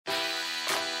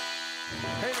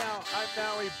Hey now, I'm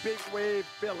Maui Big Wave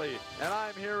Billy, and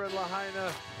I'm here in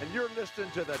Lahaina, and you're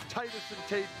listening to the Titus and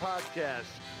Tate podcast,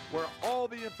 where all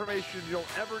the information you'll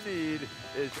ever need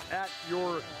is at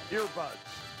your earbuds.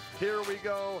 Here we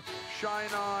go.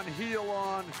 Shine on, heal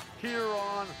on, hear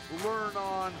on, learn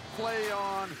on, play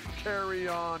on, carry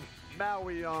on,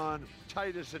 Maui on,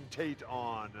 Titus and Tate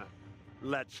on.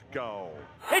 Let's go.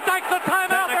 He takes the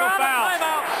timeout. Technical foul.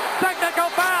 Timeout. Technical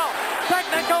foul.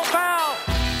 Technical foul.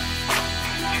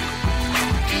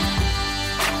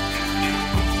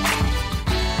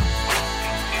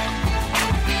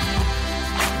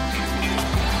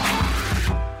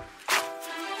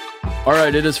 All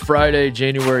right, it is Friday,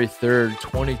 January 3rd,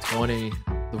 2020.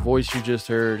 The voice you just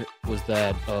heard was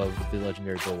that of the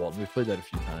legendary Bill Walton. We've played that a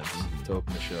few times to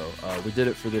open the show. We did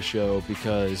it for this show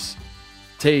because,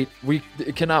 Tate, we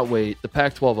cannot wait. The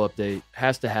Pac-12 update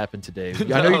has to happen today.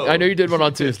 I know you did one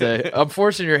on Tuesday. I'm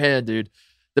forcing your hand, dude.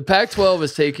 The Pac-12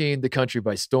 is taking the country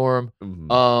by storm.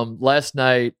 Mm-hmm. Last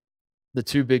night, the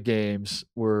two big games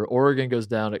were Oregon goes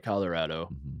down at Colorado.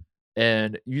 Mm-hmm.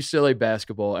 And UCLA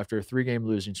basketball, after a 3-game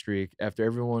losing streak, after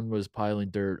everyone was piling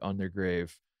dirt on their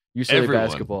grave, UCLA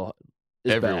basketball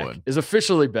is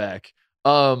officially back.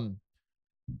 What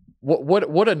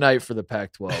a night for the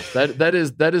Pac-12. That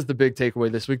is the big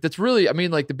takeaway this week. That's really, I mean,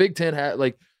 like the Big Ten had,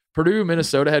 like Purdue,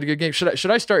 Minnesota had a good game.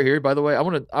 Should I start here? By the way, I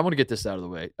want to get this out of the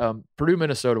way. Purdue,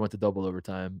 Minnesota went to double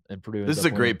overtime, and Purdue. This is a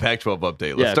great Pac-12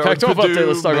 update. Let's start Pac-12 with Purdue, update.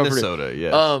 Let's talk Minnesota. About Purdue.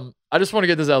 Yes. I just want to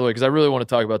get this out of the way because I really want to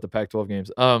talk about the Pac-12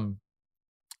 games.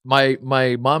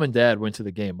 My mom and dad went to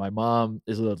the game. My mom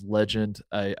is a legend.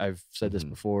 I've said this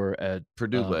before at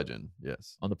Purdue legend,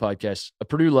 yes, on the podcast. A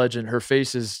Purdue legend. Her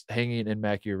face is hanging in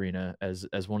Mackey Arena as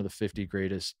one of the 50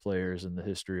 greatest players in the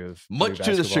history of much Purdue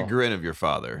to the basketball. chagrin of your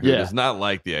father, who does not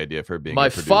like the idea of her being. My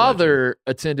a Purdue father legend.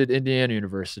 attended Indiana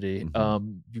University.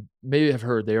 You may have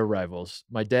heard they are rivals.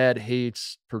 My dad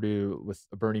hates Purdue with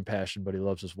a burning passion, but he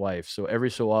loves his wife. So every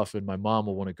so often, my mom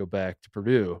will want to go back to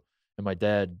Purdue, and my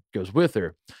dad goes with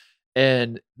her.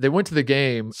 And they went to the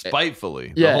game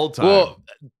spitefully the whole time. Well,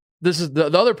 this is the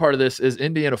other part of this is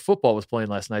Indiana football was playing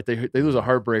last night. They lose a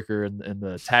heartbreaker in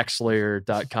the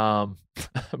taxslayer.com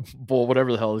bowl,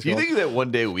 whatever the hell it's called. Do you think that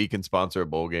one day we can sponsor a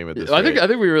bowl game at this I think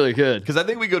we really could. Because I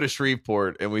think we go to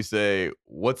Shreveport and we say,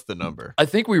 what's the number? I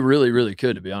think we really, really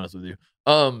could, to be honest with you.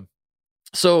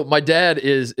 So my dad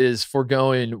is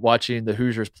foregoing watching the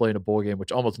Hoosiers play in a bowl game,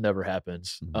 which almost never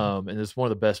happens. And it's one of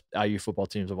the best IU football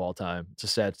teams of all time. It's a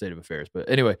sad state of affairs. But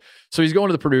anyway, so he's going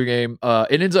to the Purdue game.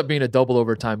 It ends up being a double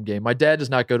overtime game. My dad does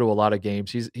not go to a lot of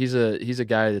games. He's a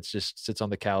guy that just sits on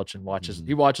the couch and watches.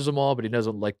 He watches them all, but he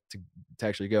doesn't like to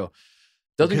actually go.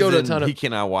 Doesn't go to a ton of. He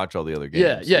cannot watch all the other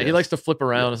games. Yeah. He likes to flip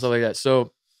around and stuff like that.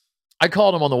 So I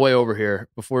called him on the way over here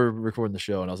before recording the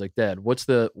show, and I was like, Dad,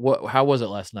 how was it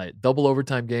last night? Double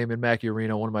overtime game in Mackey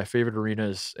Arena, one of my favorite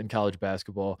arenas in college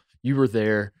basketball. You were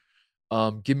there.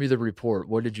 Give me the report.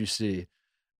 What did you see?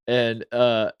 And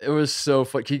it was so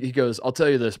fun. He goes, I'll tell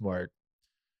you this, Mark.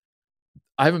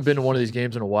 I haven't been to one of these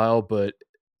games in a while, but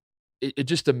it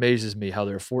just amazes me how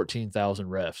there are 14,000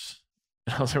 refs.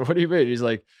 And I was like, what do you mean? He's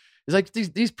like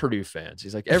these Purdue fans.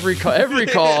 He's like, every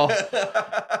call.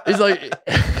 He's like...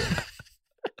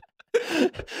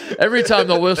 Every time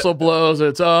the whistle blows,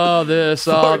 it's this,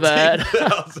 that.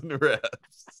 14,000 reps.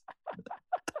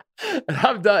 And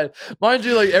I'm done. Mind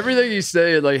you, like everything he's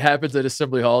saying, like happens at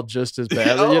Assembly Hall just as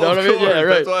badly. You know what I mean? Course. Yeah,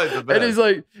 right. That's why it's the best.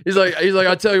 And he's like,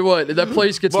 I'll tell you what, that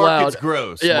place gets Mark, loud. It's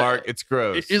gross. Yeah. Mark, it's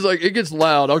gross. He's like, it gets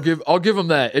loud. I'll give him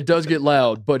that. It does get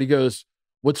loud, but he goes,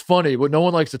 what's funny, what no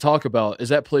one likes to talk about is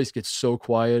that place gets so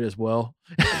quiet as well.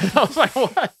 And I was like,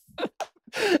 what?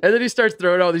 And then he starts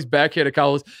throwing all these backhanded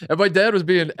compliments. And my dad was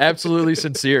being absolutely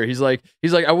sincere. He's like,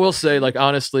 I will say, like,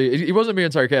 honestly, he wasn't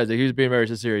being sarcastic. He was being very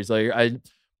sincere. He's like,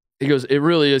 he goes, it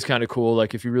really is kind of cool.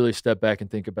 Like, if you really step back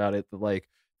and think about it, that like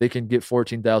they can get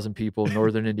 14,000 people in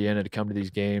Northern Indiana to come to these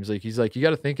games. Like, he's like, you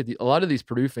got to think a lot of these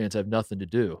Purdue fans have nothing to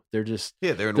do. They're just,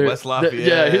 they're in West Lafayette.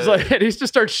 Yeah. He's like, and he just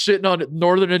starts shitting on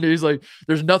Northern Indiana. He's like,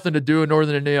 there's nothing to do in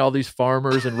Northern Indiana. All these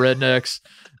farmers and rednecks.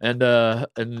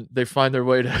 And they find their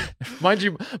way to mind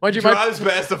you drives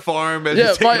past the farm and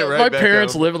my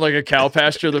parents home. live in like a cow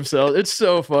pasture themselves. It's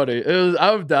so funny.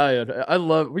 I'm dying.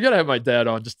 We gotta have my dad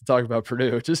on just to talk about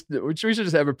Purdue. We should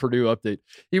just have a Purdue update.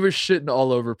 He was shitting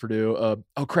all over Purdue.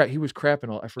 Oh crap, he was crapping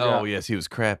all. I forgot. Oh yes, he was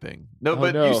crapping. No,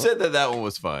 You said that one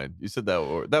was fine. You said that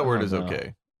word. That word is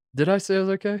okay. Did I say it was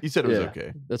okay? You said it was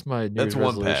okay. That's my New That's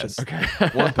Year's one resolution. pass.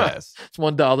 Okay. One pass. It's $1 in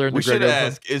We the Greg should Open.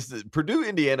 ask: is Purdue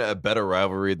Indiana a better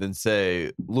rivalry than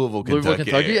say Louisville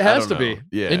Kentucky? It I has to don't be. know.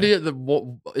 Yeah.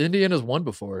 Indiana's won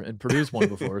before and Purdue's won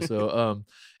before. So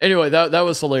anyway, that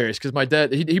was hilarious because my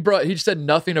dad he said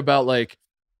nothing about like.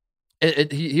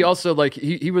 And he also like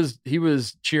he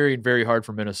was cheering very hard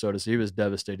for Minnesota, so he was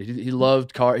devastated. He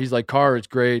loved Carr. He's like, Carr is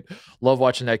great. Love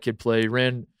watching that kid play. He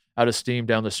ran out of steam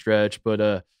down the stretch, but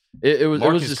it was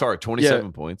Marcus just Carr,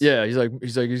 27 points. Yeah,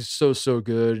 he's so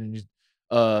good. And he's,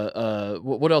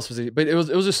 what else was he? But it was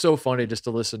just so funny just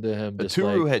to listen to him.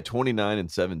 Aturu had 29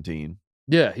 and 17.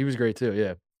 Yeah, he was great too.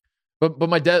 Yeah. But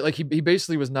my dad, like he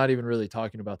basically was not even really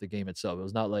talking about the game itself. It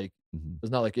was not like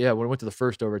yeah, when I went to the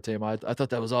first overtime, I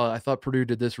thought that was all. I thought Purdue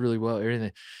did this really well or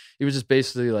anything. He was just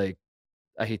basically like,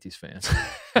 I hate these fans.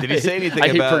 Did he say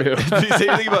anything about? Did he say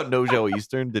anything about Nojel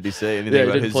Eastern? Did he say anything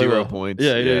about his 0 points?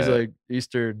 Yeah, he's like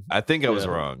Eastern. I think I was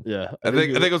wrong. Yeah, I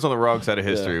think I was on the wrong side of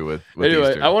history with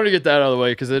anyway, Eastern. I want to get that out of the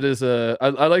way because it is I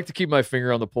like to keep my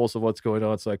finger on the pulse of what's going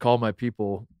on. So I call my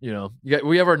people.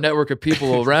 We have our network of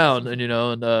people around, and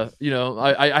I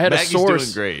had Maggie's a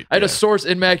source. Doing great. I had a source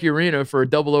in Mackey Arena for a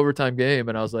double overtime game,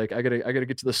 and I was like, I gotta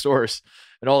get to the source,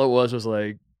 and all it was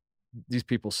like, these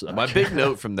people suck. My big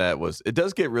note from that was it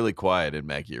does get really quiet in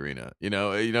Mackey Arena.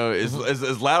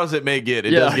 As loud as it may get, it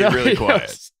does get really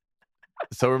quiet.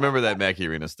 So remember that, Mackey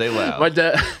Arena. Stay loud.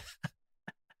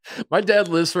 My dad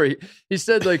lives for he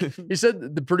said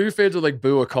the Purdue fans would like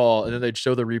boo a call and then they'd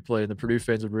show the replay and the Purdue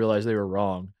fans would realize they were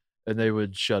wrong and they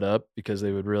would shut up because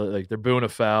they would really like they're booing a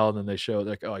foul and then they show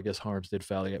like, oh, I guess Harms did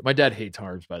foul again. My dad hates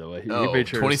Harms, by the way. He made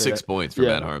sure 26 points for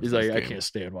Matt Harms. He's like, I can't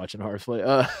stand watching Harms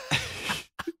play.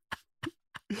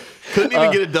 Couldn't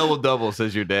even get a double-double,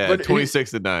 says your dad.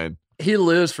 26-9. He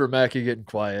lives for Mackey getting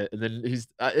quiet, and then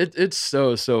it's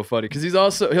so funny because he'll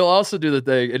also do the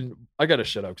thing, and I gotta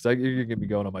shut up because you're gonna be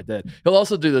going on my dad. He'll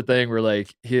also do the thing where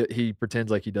like he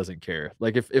pretends like he doesn't care.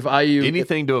 Like if IU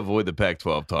anything to avoid the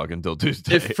Pac-12 talk until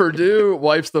Tuesday. If Purdue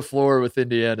wipes the floor with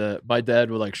Indiana, my dad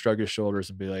would like shrug his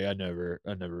shoulders and be like, I never,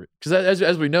 because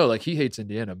as we know, like he hates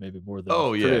Indiana maybe more than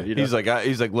Purdue, he's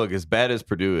like, look, as bad as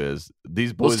Purdue is,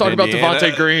 these boys. Let's talk about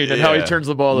Devontae Green and how he turns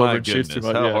the ball over and goodness, shoots too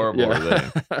much. How horrible are they?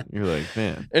 You're like,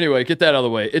 man. Anyway, get that out of the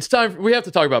way. It's time. We have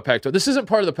to talk about Pac-12. This isn't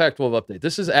part of the Pac-12 update.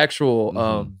 This is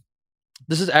actual.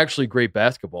 This is actually great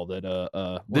basketball.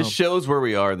 This shows where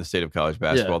we are in the state of college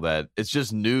basketball. That it's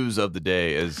just news of the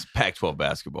day is Pac-12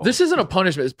 basketball. This isn't a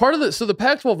punishment. It's part of the. So the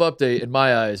Pac-12 update, in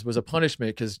my eyes, was a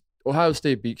punishment because Ohio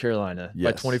State beat Carolina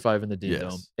by 25 in the Dean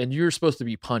Dome, and you're supposed to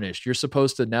be punished. You're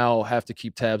supposed to now have to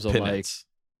keep tabs on like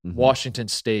Washington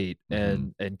State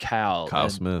and Cal. Kyle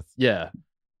Smith. Yeah.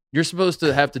 You're supposed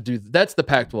to have to do that's the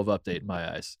Pac-12 update in my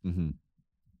eyes.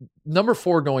 Number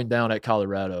 4 going down at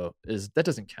Colorado that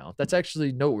doesn't count. That's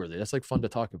actually noteworthy. That's like fun to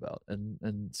talk about.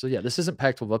 And so this isn't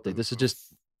Pac-12 update. This is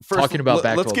just talking about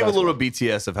Pac-12. Let's give a little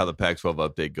BTS of how the Pac-12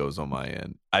 update goes on my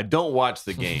end. I don't watch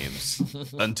the games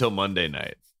until Monday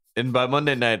night. And by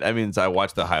Monday night, I mean I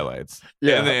watch the highlights.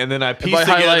 Yeah, and then I piece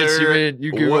together. Highlights, you mean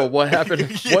you Google what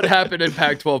happened? What happened in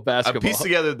Pac-12 basketball? I piece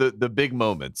together the big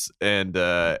moments, and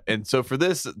so for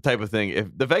this type of thing, if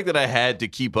the fact that I had to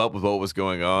keep up with what was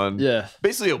going on,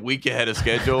 basically a week ahead of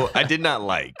schedule, I did not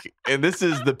like. And this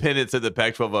is the penance that the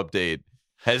Pac-12 update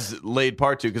has laid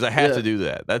part to because I have to do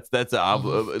that. That's it's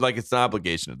an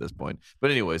obligation at this point.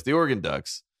 But anyways, the Oregon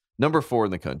Ducks, number 4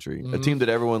 in the country, a team that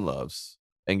everyone loves,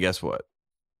 and guess what?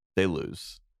 They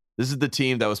lose. This is the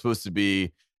team that was supposed to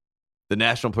be the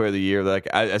National Player of the Year. Like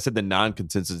I said, the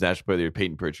non-consensus National Player of the Year,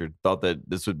 Peyton Pritchard, thought that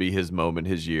this would be his moment,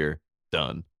 his year.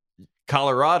 Done.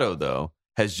 Colorado, though,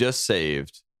 has just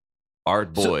saved our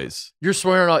boys.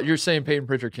 So you're saying Peyton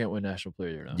Pritchard can't win National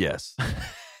Player of the Year now? Yes.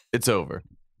 It's over.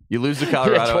 You lose to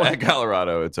Colorado at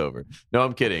Colorado, it's over. No,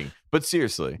 I'm kidding. But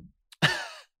seriously,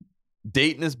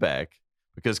 Dayton is back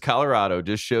because Colorado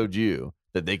just showed you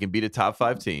that they can beat a top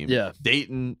 5 team. Yeah.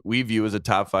 Dayton, we view as a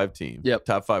top 5 team. Yep.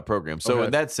 Top 5 program. So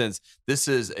in that sense, this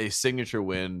is a signature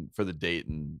win for the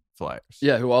Dayton Flyers.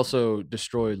 Yeah, who also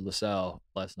destroyed LaSalle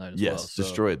last night as well. Yes,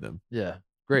 destroyed them. Yeah.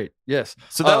 Great. Yes.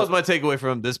 So that was my takeaway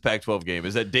from this Pac-12 game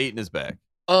is that Dayton is back.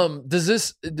 Does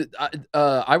this?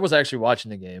 I was actually watching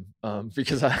the game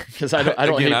because I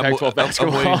don't hate Pac-12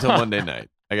 basketball. I'm waiting until Monday night.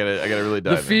 I gotta really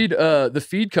dive in. The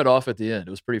feed cut off at the end.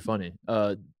 It was pretty funny.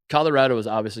 Colorado is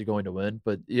obviously going to win,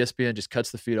 but ESPN just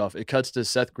cuts the feed off. It cuts to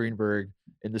Seth Greenberg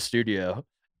in the studio,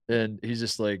 and he's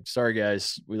just like, "Sorry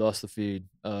guys, we lost the feed."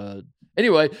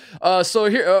 Anyway, so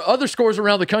here other scores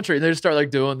around the country, and they just start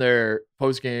like doing their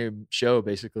post game show.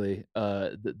 Basically,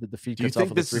 the feed. Do you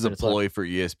think this is a ploy for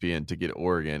ESPN to get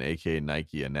Oregon, aka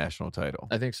Nike, a national title?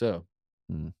 I think so.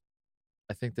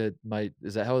 I think that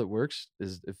is that how it works?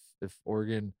 Is if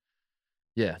Oregon,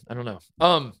 yeah, I don't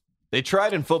know. They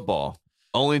tried in football,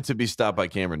 only to be stopped by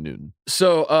Cameron Newton.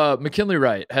 So McKinley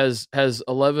Wright has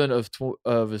 11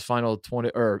 of his final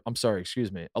 20, or I'm sorry,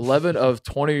 excuse me, 11 of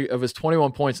 20 of his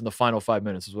 21 points in the final 5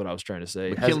 minutes is what I was trying to say.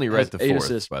 McKinley Wright the 4th,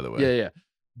 assists, by the way. Yeah.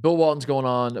 Bill Walton's going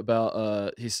on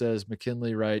about he says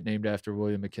McKinley Wright named after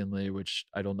William McKinley, which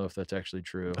I don't know if that's actually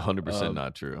true. 100%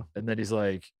 not true. And then he's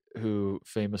like, who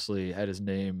famously had his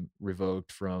name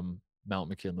revoked from Mount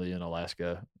McKinley in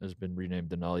Alaska, has been renamed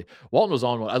Denali. Walton was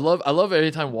on one. I love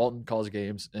anytime Walton calls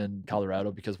games in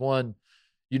Colorado because one,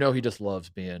 he just loves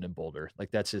being in Boulder.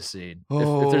 Like that's his scene.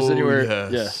 If there's anywhere,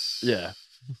 yeah.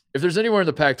 If there's anywhere in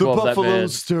the Pac-12, the that man,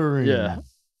 stirring.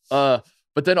 Yeah.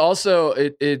 But then also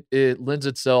it lends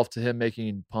itself to him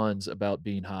making puns about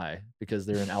being high because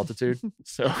they're in altitude.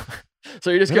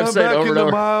 So he just kept saying over and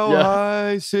over. Mile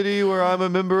High City, where I'm a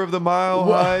member of the Mile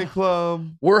High Club.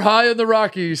 We're high in the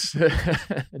Rockies.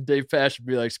 And Dave Pash would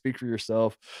be like, "Speak for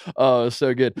yourself." Oh,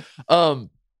 so good.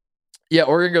 Yeah,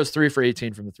 Oregon goes 3 for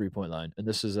 18 from the 3-point line, and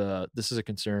this is a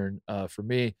concern for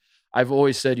me. I've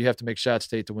always said you have to make shots,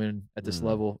 Tate, to win at this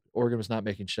level. Oregon was not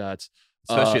making shots.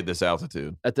 Especially at this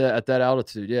altitude. At that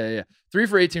altitude, yeah. 3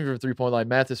 for 18 from the 3-point line.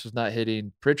 Mathis was not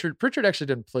hitting. Pritchard actually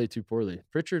didn't play too poorly.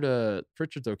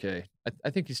 Pritchard's okay.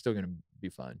 I think he's still going to be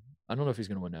fine. I don't know if he's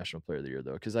going to win National Player of the Year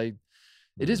though, because it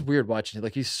is weird watching it.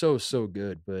 Like he's so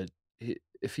good, but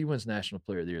if he wins National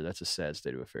Player of the Year, that's a sad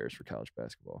state of affairs for college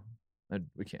basketball.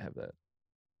 We can't have that.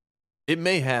 It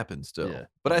may happen still,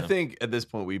 but I think at this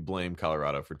point we blame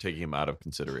Colorado for taking him out of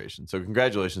consideration. So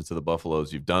congratulations to the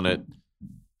Buffaloes. You've done it.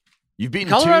 You've beaten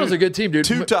Colorado's a good team, dude.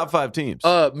 2 top 5 teams.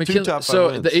 McKinley, top 5 so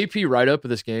wins. the AP write-up of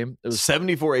this game, it was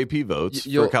 74 AP votes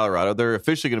for Colorado. They're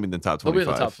officially going to be in the top 25. They'll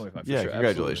be in the top 25. Yeah, sure,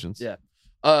 congratulations.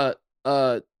 Absolutely.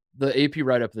 Yeah. The AP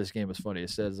write-up of this game was funny. It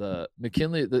says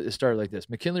McKinley. It started like this: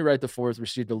 McKinley Wright IV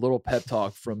received a little pep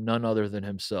talk from none other than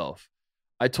himself.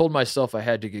 I told myself I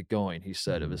had to get going, he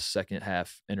said of his second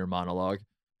half inner monologue.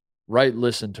 Wright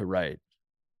listened to Wright.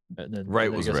 And then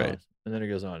Wright was right. And then it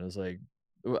goes on. It's like,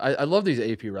 I love these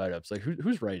AP write-ups. Like,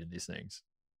 who's writing these things?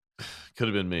 Could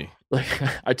have been me. Like,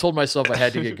 I told myself I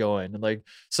had to get going. And like,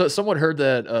 so someone heard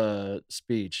that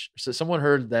speech. So someone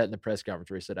heard that in the press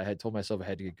conference where he said, I had told myself I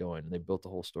had to get going. And they built the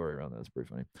whole story around that. It's pretty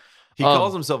funny. He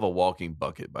calls himself a walking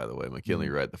bucket, by the way, McKinley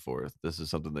Wright IV. This is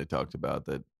something they talked about,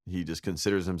 that he just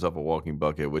considers himself a walking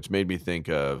bucket, which made me think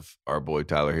of our boy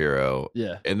Tyler Hero.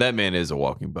 Yeah. And that man is a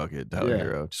walking bucket, Tyler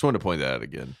Hero. Just wanted to point that out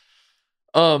again.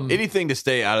 Anything to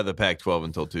stay out of the Pac-12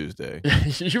 until Tuesday.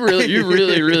 You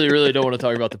really don't want to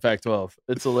talk about the Pac-12.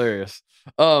 It's hilarious.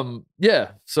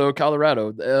 Yeah. So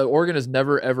Colorado, Oregon has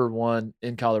never ever won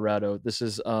in Colorado. This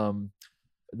is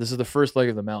the first leg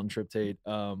of the mountain trip, Tate.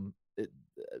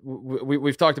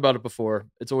 We've talked about it before.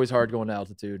 It's always hard going to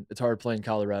altitude. It's hard playing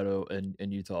Colorado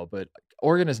and Utah, but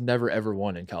Oregon has never ever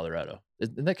won in Colorado.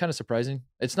 Isn't that kind of surprising?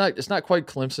 It's not quite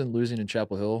Clemson losing in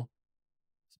Chapel Hill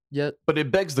yet. But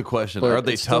it begs the question, are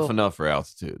they tough enough for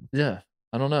altitude? Yeah,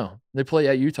 I don't know. They play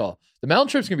at Utah. The mountain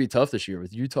trip's going to be tough this year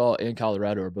with Utah and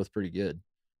Colorado are both pretty good.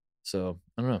 So,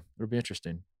 I don't know. It'll be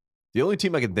interesting. The only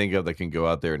team I can think of that can go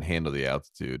out there and handle the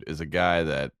altitude is a guy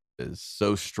that is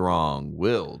so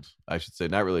strong-willed, I should say,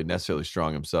 not really necessarily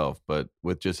strong himself, but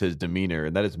with just his demeanor,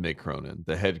 and that is Mick Cronin,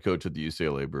 the head coach of the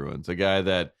UCLA Bruins, a guy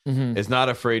that is not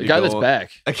afraid to go. A guy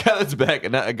that's back,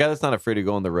 and a guy that's not afraid to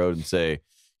go on the road and say,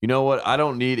 you know what, I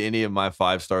don't need any of my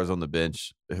 5 stars on the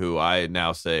bench who I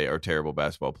now say are terrible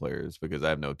basketball players because I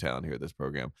have no talent here at this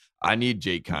program. I need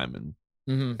Jake Kyman.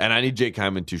 And I need Jake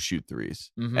Kyman to shoot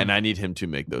threes. And I need him to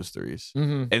make those threes.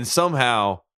 And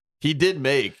somehow he did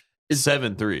make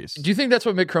 7 threes. Do you think that's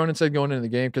what Mick Cronin said going into the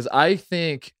game? Because I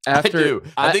think after I do.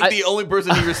 I think the only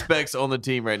person he respects on the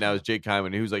team right now is Jake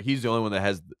Kyman, who's like he's the only one that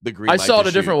has the green light. I saw it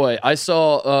a different way. I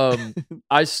saw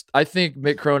I think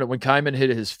Mick Cronin, when Kyman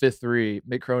hit his 5th three,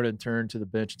 Mick Cronin turned to the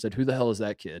bench and said, "Who the hell is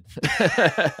that kid?"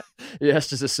 He asked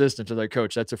his assistant to like,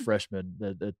 "Coach, that's a freshman."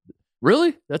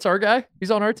 Really? That's our guy?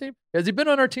 He's on our team? Has he been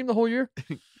on our team the whole year?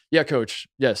 Yeah, Coach.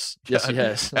 Yes, he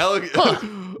has. Really?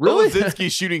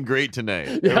 Lozinski's shooting great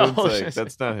tonight. Yeah, like,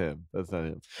 that's not him. That's not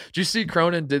him. Did you see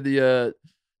Cronin did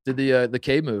the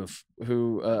K move?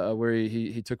 Where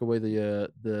he took away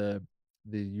the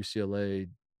UCLA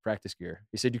practice gear.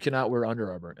 He said you cannot wear Under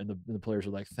Armour, and the players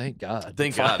were like, "Thank God,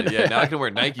 thank God." Yeah, now I can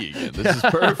wear Nike again. This is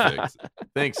perfect.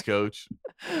 Thanks, Coach.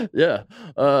 Yeah,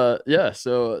 yeah.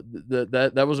 So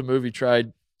that was a move he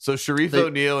tried. So Sharif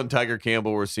O'Neal and Tiger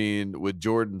Campbell were seen with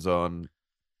Jordans on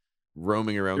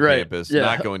roaming around campus,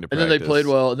 not going to practice. And then they played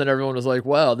well, and then everyone was like,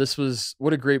 wow,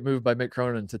 what a great move by Mick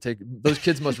Cronin to take. Those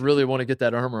kids must really want to get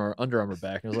that Under Armour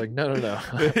back. And I was like, no.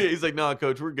 He's like, no,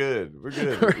 coach, we're good. We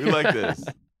like this.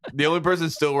 The only person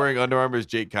still wearing Under Armour is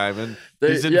Jake Kyman.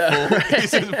 He's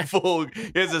in full.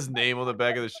 He has his name on the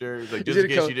back of the shirt. He's like, just in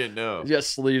case you didn't know. He's got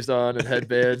sleeves on and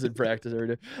headbands and practice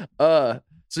every day.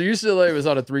 So UCLA was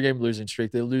on a 3-game losing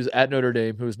streak. They lose at Notre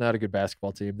Dame, who is not a good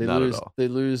basketball team. They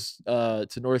lose to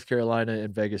North Carolina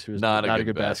and Vegas, who is not a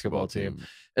good basketball team.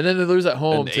 And then they lose at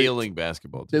home. An ailing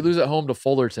basketball team. They lose at home to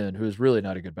Fullerton, who is really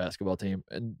not a good basketball team.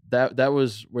 And that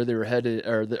was where they were headed,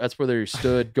 or that's where they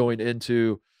stood going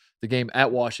into the game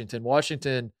at Washington.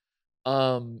 Washington,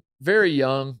 very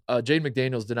young. Jaden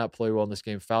McDaniels did not play well in this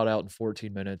game. Fouled out in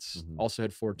 14 minutes. Also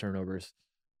had 4 turnovers.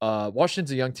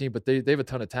 Washington's a young team, but they have a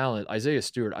ton of talent. Isaiah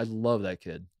Stewart, I love that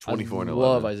kid. 24 and 11.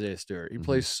 Love Isaiah Stewart. He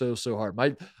plays so hard.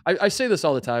 I say this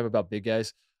all the time about big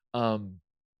guys,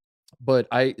 but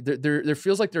there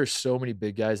feels like there are so many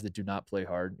big guys that do not play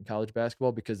hard in college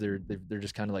basketball because they're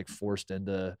just kind of like forced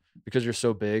into, because you're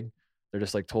so big. They're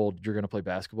just like told you're going to play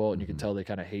basketball, and you can tell they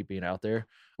kind of hate being out there.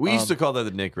 We used to call that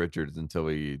the Nick Richards until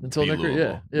Nick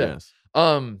Louisville. Yes.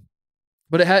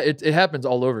 But it happens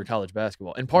all over college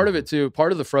basketball. And part of it too,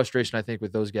 part of the frustration I think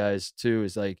with those guys too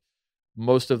is like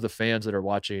most of the fans that are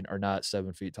watching are not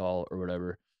 7 feet tall or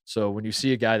whatever. So when you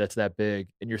see a guy that's that big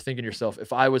and you're thinking to yourself,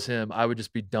 if I was him, I would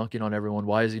just be dunking on everyone.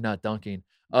 Why is he not dunking?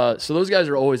 So those guys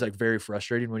are always like very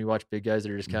frustrating when you watch big guys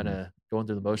that are just kind of going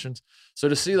through the motions. So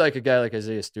to see like a guy like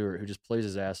Isaiah Stewart who just plays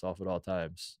his ass off at all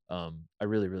times, I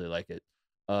really, really like it.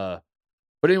 But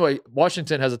anyway,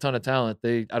 Washington has a ton of talent.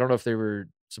 I don't know if they were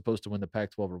supposed to win the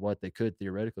Pac-12 or what. They could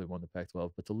theoretically win the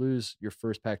Pac-12, but to lose your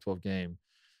first Pac-12 game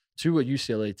to a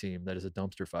UCLA team that is a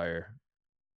dumpster fire.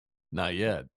 Not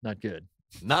yet. Not good.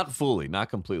 Not fully, not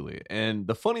completely. And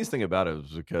the funniest thing about it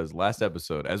was because last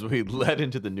episode, as we led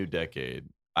into the new decade,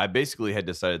 I basically had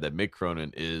decided that Mick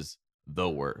Cronin is the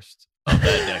worst of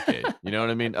that decade. You know what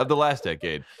I mean? Of the last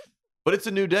decade. But it's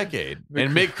a new decade. And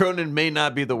Mick Cronin may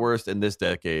not be the worst in this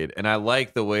decade. And I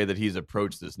like the way that he's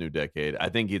approached this new decade. I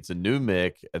think it's a new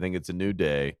Mick. I think it's a new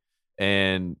day.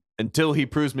 And until he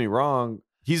proves me wrong,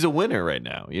 he's a winner right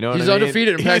now. You know what I mean? He's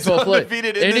undefeated in Pac-12 play.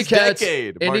 Undefeated in this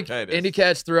decade. Andy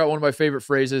Katz threw out one of my favorite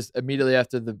phrases immediately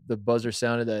after the buzzer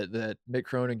sounded that Mick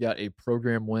Cronin got a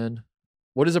program win.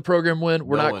 What is a program win?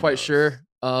 We're not quite sure.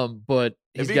 But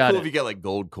it'd be cool if you got like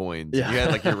gold coins. Yeah. You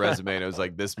had like your resume and it was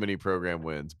like this many program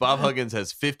wins. Bob Huggins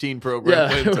has 15 program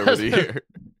wins over the year.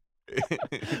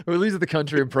 Who leads the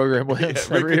country in program wins?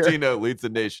 Rick Pitino leads the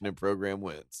nation in program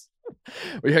wins.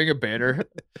 We hang a banner.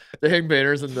 They hang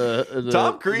banners in the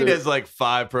Tom Crean has like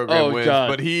 5 program wins,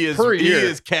 but he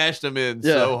has cashed them in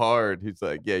so hard. He's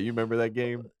like, yeah, you remember that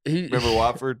game? Remember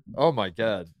Watford? Oh my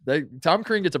God, Tom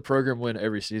Crean gets a program win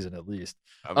every season at least.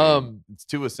 I mean, it's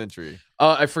 2 a century.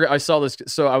 I forgot. I saw this.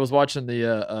 So I was watching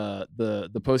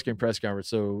the post game press conference.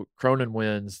 So Cronin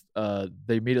wins.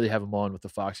 They immediately have him on with the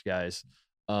Fox guys.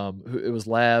 It was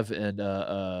Lav and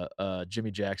Jimmy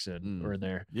Jackson were in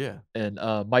there. Yeah. And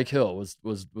Mike Hill was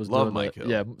Love Mike Hill.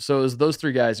 Yeah. So it was those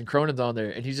 3 guys, and Cronin's on there,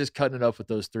 and he's just cutting it up with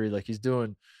those 3. Like he's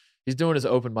doing his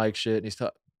open mic shit,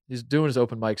 and he's doing his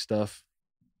open mic stuff.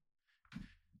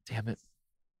 Damn it.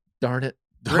 Darn it.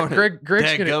 Greg's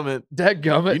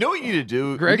dadgummit. You know what you need to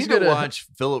do? Greg's you need to watch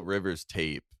Phillip Rivers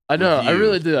tape. I know, I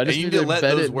really do. I just need to let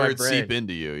those words seep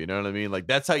into you. You know what I mean? Like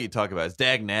that's how you talk about it. It's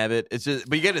dag nabbit. It's just,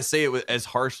 but you got to say it as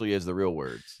harshly as the real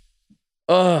words.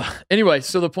 Anyway,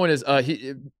 so the point is,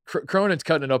 Cronin's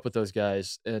cutting it up with those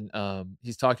guys, and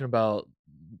he's talking about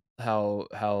how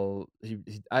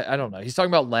I don't know. He's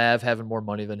talking about Lav having more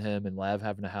money than him, and Lav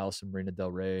having a house in Marina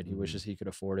Del Rey, and he wishes he could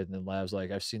afford it. And then Lav's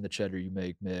like, "I've seen the cheddar you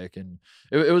make, Mick," and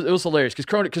it was hilarious because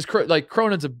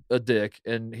Cronin's a dick,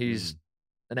 and he's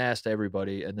an ass to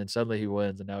everybody, and then suddenly he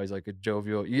wins, and now he's like a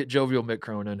jovial. You get jovial Mick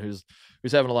Cronin, who's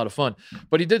having a lot of fun.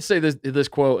 But he did say this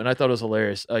quote, and I thought it was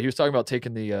hilarious. He was talking about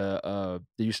taking the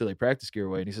UCLA practice gear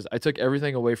away, and he says, "I took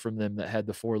everything away from them that had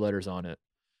the 4 letters on it,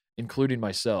 including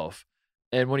myself."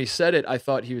 And when he said it, I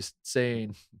thought he was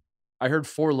saying, I heard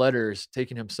 4 letters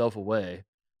taking himself away.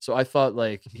 So I thought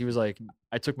like he was like,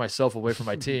 I took myself away from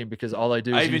my team because all I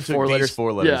do is use 4 letters.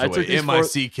 4 letters away. I took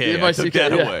M-I-C-K. I took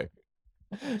that away.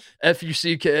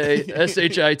 F-U-C-K,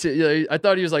 S-H-I-T. I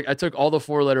thought he was like, I took all the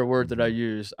 4-letter words that I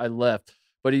use, I left.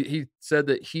 But he said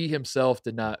that he himself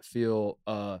did not feel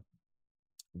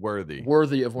worthy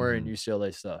of wearing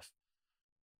UCLA stuff.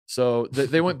 So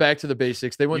they went back to the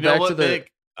basics. They went back to the.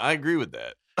 Nick? I agree with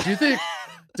that. Do you think?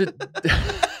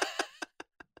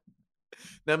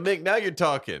 Now, Mick, now you're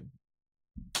talking.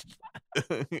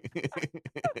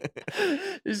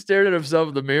 He stared at himself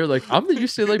in the mirror like, I'm the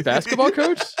UCLA basketball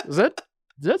coach? Is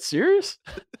that serious?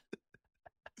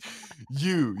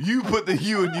 You put the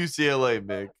U in UCLA,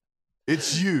 Mick.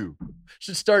 It's you.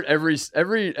 Should start every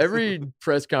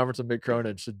press conference of Mick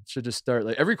Cronin should just start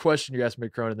like every question you ask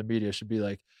Mick Cronin in the media should be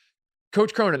like,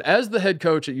 Coach Cronin, as the head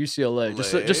coach at UCLA,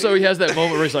 just so he has that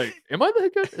moment where he's like, am I the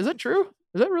head coach? Is that true?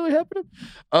 Is that really happening?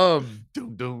 Do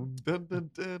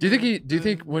you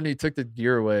think when he took the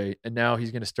gear away and now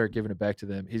he's going to start giving it back to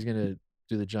them, he's going to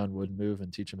do the John Wooden move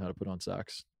and teach them how to put on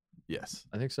socks? Yes.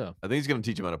 I think so. I think he's going to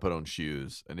teach them how to put on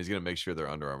shoes, and he's going to make sure they're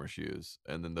Under Armour shoes.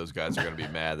 And then those guys are going to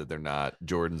be mad that they're not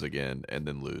Jordans again and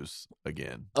then lose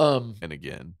again and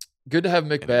again. Good to have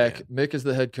Mick back. Again. Mick is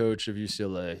the head coach of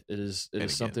UCLA. It is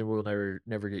something we'll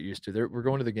never get used to. We're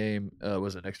going to the game.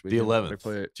 Was it next week? The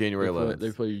 11th, January 11th.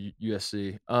 They play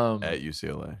USC at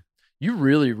UCLA. You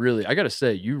really, I got to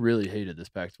say, you really hated this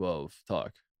Pac-12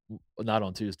 talk. Not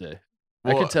on Tuesday.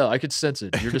 Well, I could tell. I could sense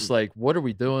it. You're just like, what are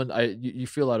we doing? You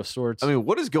feel out of sorts. I mean,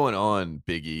 what is going on,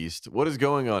 Big East? What is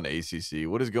going on, ACC?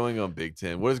 What is going on, Big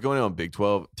 10? What is going on, Big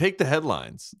 12? Take the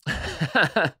headlines.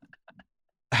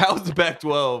 How's the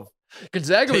Pac-12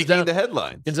 Gonzaga was down the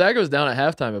headlines? Gonzaga was down at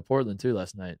halftime at Portland too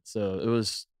last night. So it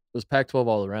was Pac-12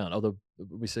 all around. Although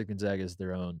we said Gonzaga is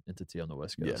their own entity on the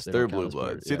West Coast. Yes, they're blue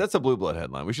blood. See, that's a blue blood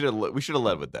headline. We should have led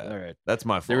with that. All right, that's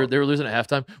my fault. They were losing at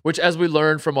halftime, which, as we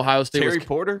learned from Ohio State, Terry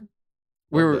Porter.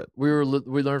 We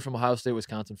learned from Ohio State,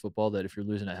 Wisconsin football that if you're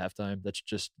losing at halftime, that's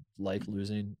just like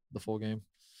losing the full game.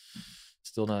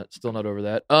 Still not over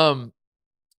that. All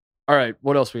right,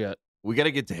 what else we got? We got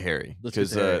to get to Harry because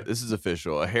this is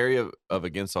official. A Harry of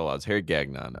Against All Odds, Harry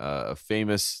Gagnon, a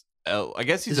famous. I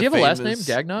guess he's. Does he have a last name?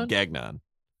 Gagnon. Gagnon.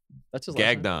 That's his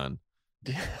Gagnon.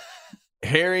 Last name.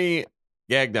 Harry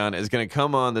Gagnon is going to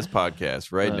come on this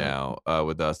podcast right now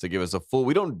with us to give us a full.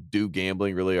 We don't do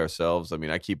gambling really ourselves. I mean,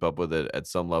 I keep up with it at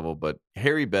some level, but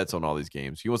Harry bets on all these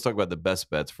games. He wants to talk about the best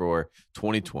bets for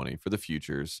 2020 for the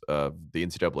futures of the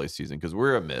NCAA season because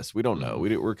we're a miss. We don't know.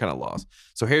 We're kind of lost.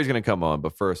 So Harry's going to come on,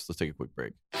 but first, let's take a quick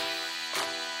break.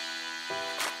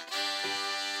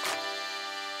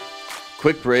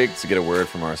 Quick break to get a word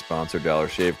from our sponsor, Dollar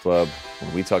Shave Club.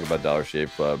 When we talk about Dollar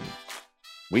Shave Club,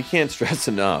 we can't stress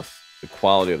enough the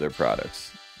quality of their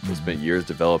products. They spent years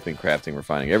developing, crafting,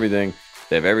 refining everything.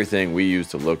 They have everything we use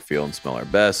to look, feel, and smell our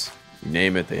best. You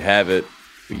name it, they have it.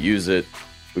 We use it.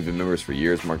 We've been members for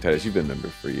years. Mark Titus, you've been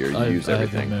members for a year. You use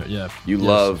everything. You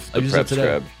love the Prep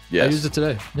Scrub. Yes. I used it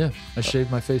today. Yeah. I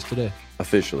shaved my face today.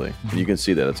 Officially. And you can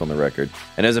see that. It's on the record.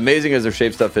 And as amazing as their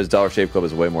shave stuff is, Dollar Shave Club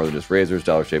is way more than just razors.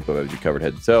 Dollar Shave Club has you covered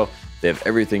head to toe. They have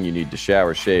everything you need to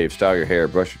shower, shave, style your hair,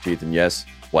 brush your teeth, and yes,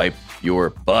 wipe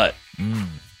your butt.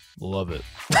 Love it.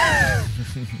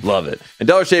 Love it. And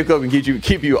Dollar Shave Club can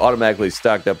keep you automatically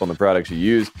stocked up on the products you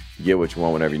use. You get what you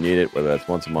want whenever you need it, whether that's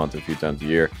once a month or a few times a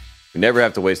year. You never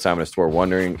have to waste time in a store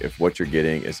wondering if what you're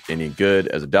getting is any good.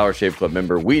 As a Dollar Shave Club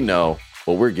member, we know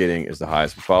what we're getting is the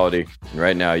highest quality. And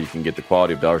right now, you can get the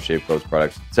quality of Dollar Shave Club's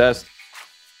products to test.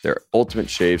 Their Ultimate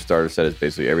Shave Starter Set is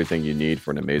basically everything you need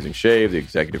for an amazing shave. The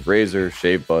Executive Razor,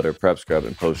 Shave Butter, Prep Scrub,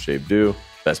 and Post Shave Dew.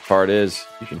 Best part is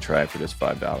you can try it for just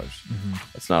 $5.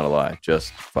 That's not a lie.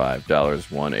 Just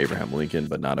 $5. One Abraham Lincoln,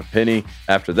 but not a penny.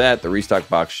 After that, the Restock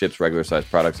Box ships regular size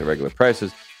products at regular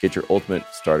prices. Get your Ultimate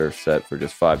Starter Set for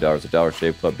just $5 at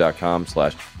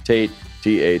dollarshaveclub.com/Tate.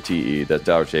 TATE. That's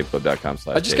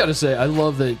dollarshaveclub.com/Tate. I just got to say, I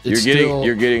love that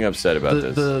you're getting upset about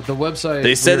this. The website.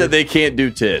 They said that they can't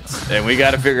do tits, and we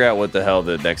got to figure out what the hell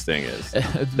the next thing is.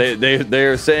 They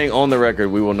are saying on the record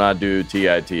we will not do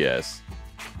TITS.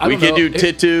 We can do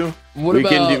Titu. What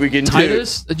about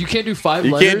Titus? You can't do 5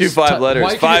 letters. You can't do 5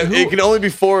 letters. It can only be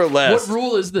 4 or less. What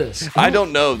rule is this? I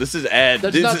don't know. This is ad.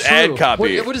 This is ad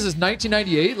copy. What is this?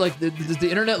 1998? Like does the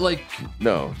internet like?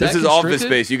 No. This is Office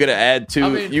Space. You got to add 2. I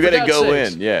mean, you got to go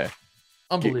in. Yeah.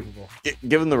 Unbelievable.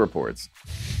 Give them the reports.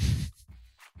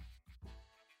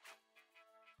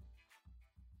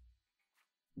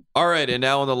 All right, and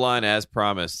now on the line, as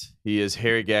promised, he is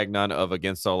Harry Gagnon of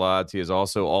Against All Odds. He is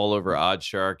also all over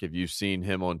OddsShark. If you've seen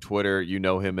him on Twitter, you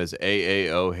know him as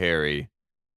AAO Harry.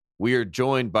 We are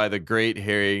joined by the great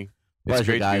Harry. It's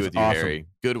great to be with you, awesome. Harry.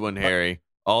 Good one, Harry.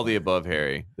 All the above,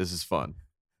 Harry. This is fun.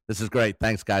 This is great.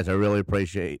 Thanks, guys. I really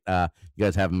appreciate you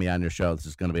guys having me on your show. This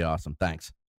is going to be awesome.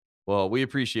 Thanks. Well, we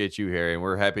appreciate you, Harry, and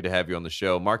we're happy to have you on the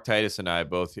show. Mark Titus and I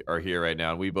both are here right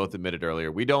now, and we both admitted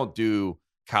earlier we don't do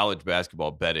college basketball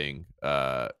betting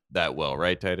that well,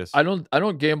 right, Titus? I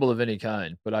don't gamble of any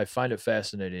kind, but I find it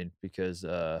fascinating because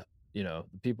the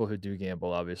people who do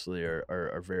gamble obviously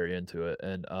are very into it.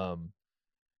 And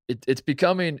it's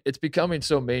becoming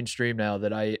so mainstream now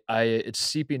that it's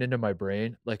seeping into my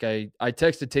brain. Like I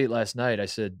texted Tate last night. I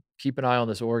said, keep an eye on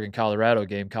this Oregon-Colorado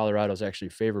game. Colorado's actually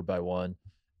favored by 1.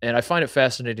 And I find it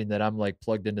fascinating that I'm like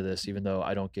plugged into this, even though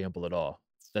I don't gamble at all.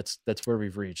 That's where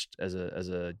we've reached as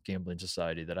a gambling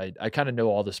society, that I kind of know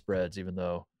all the spreads, even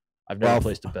though I've never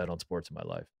placed a bet on sports in my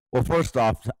life. Well, first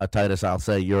off, Titus, I'll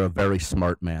say you're a very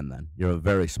smart man then. You're a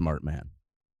very smart man.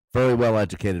 Very well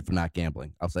educated for not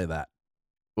gambling. I'll say that.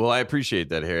 Well, I appreciate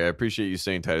that, Harry. I appreciate you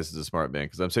saying Titus is a smart man,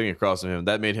 because I'm sitting across from him.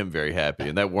 That made him very happy,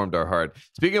 and that warmed our heart.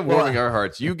 Speaking of warming our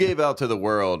hearts, you gave out to the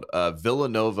world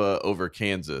Villanova over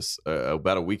Kansas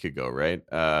about a week ago, right?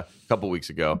 A couple weeks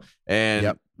ago.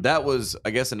 And that was,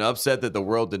 I guess, an upset that the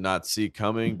world did not see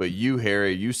coming. But you,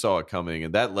 Harry, you saw it coming,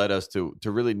 and that led us to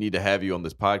really need to have you on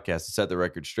this podcast to set the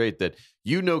record straight that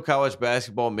you know college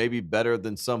basketball maybe better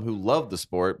than some who love the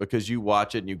sport because you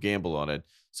watch it and you gamble on it.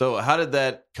 So how did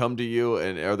that come to you,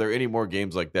 and are there any more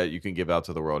games like that you can give out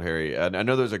to the world, Harry? And I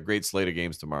know there's a great slate of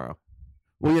games tomorrow.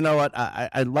 Well, you know what?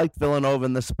 I like Villanova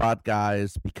in this spot,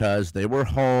 guys, because they were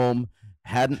home,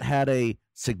 hadn't had a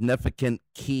significant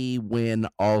key win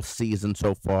all season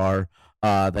so far.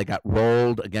 They got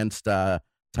rolled against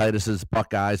Titus's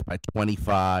Buckeyes by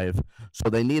 25, so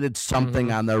they needed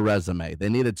something on their resume. They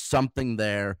needed something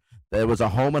there. There was a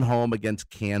home against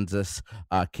Kansas.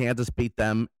 Kansas beat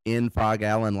them in Fog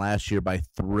Allen last year by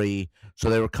 3. So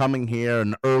they were coming here,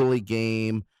 an early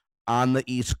game on the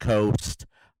East Coast.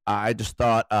 I just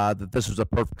thought that this was a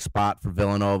perfect spot for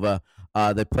Villanova.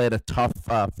 They played a tough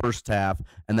first half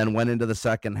and then went into the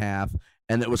second half,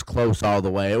 and it was close all the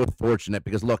way. It was fortunate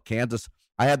because, look, Kansas,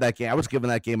 I had that game. I was giving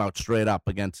that game out straight up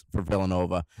for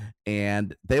Villanova,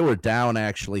 and they were down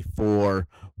actually 4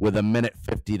 with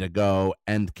 1:50 to go,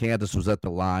 and Kansas was at the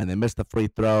line. They missed the free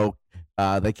throw.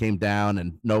 They came down,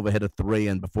 and Nova hit a 3,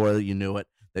 and before you knew it,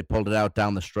 they pulled it out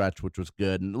down the stretch, which was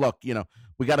good. And look,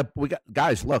 we got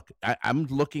guys. Look, I'm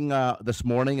looking this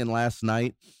morning and last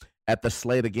night at the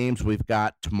slate of games we've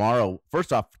got tomorrow.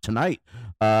 First off, tonight,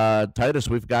 Titus,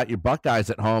 we've got your Buckeyes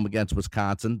at home against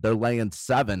Wisconsin. They're laying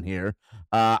 7 here.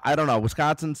 I don't know.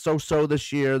 Wisconsin's so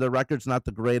this year. Their record's not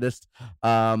the greatest.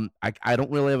 I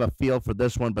don't really have a feel for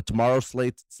this one, but tomorrow's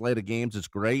slate of games is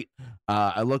great.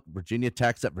 I look, Virginia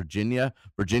Tech's at Virginia.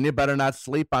 Virginia better not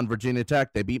sleep on Virginia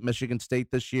Tech. They beat Michigan State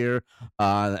this year,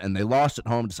 and they lost at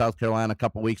home to South Carolina a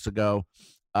couple weeks ago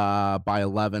by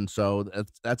 11. So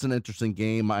that's an interesting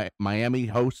game. Miami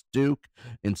hosts Duke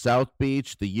in South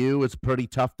Beach. The U is pretty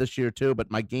tough this year too,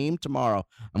 but my game tomorrow,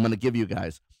 I'm going to give you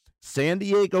guys. San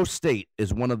Diego State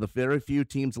is one of the very few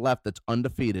teams left that's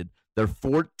undefeated. They're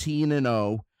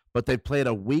 14-0, but they played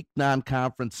a weak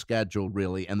non-conference schedule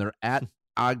really, and they're at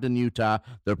Ogden, Utah.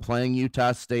 They're playing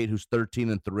Utah State, who's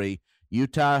 13-3.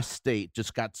 Utah State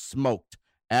just got smoked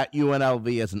at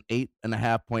UNLV as an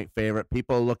 8.5-point favorite.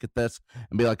 People look at this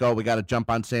and be like, oh, we got to jump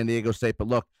on San Diego State. But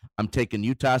look, I'm taking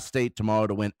Utah State tomorrow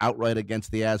to win outright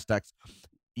against the Aztecs.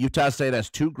 Utah State has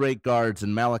 2 great guards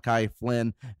in Malachi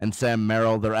Flynn and Sam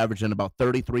Merrill. They're averaging about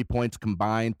 33 points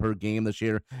combined per game this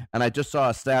year. And I just saw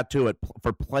a stat, too,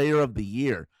 for Player of the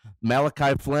Year.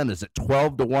 Malachi Flynn is at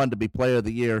 12-1 to be Player of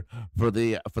the Year for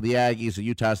the Aggies of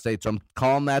Utah State. So I'm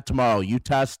calling that tomorrow.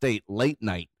 Utah State, late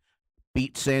night,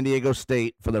 beat San Diego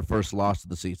State for their first loss of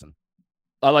the season.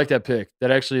 I like that pick.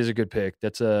 That actually is a good pick.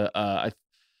 That's do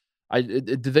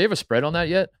they have a spread on that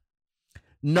yet?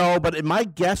 No, but my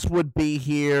guess would be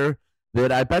here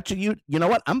that I bet you know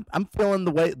what? I'm feeling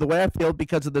the way I feel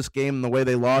because of this game and the way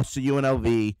they lost to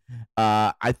UNLV.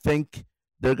 I think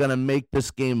they're going to make this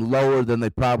game lower than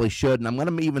they probably should. And I'm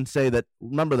going to even say that,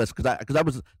 remember this,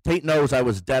 because Tate knows I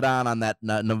was dead on that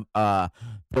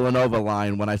Villanova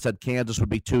line when I said Kansas would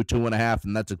be 2.5,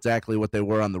 and that's exactly what they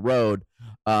were on the road.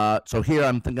 So here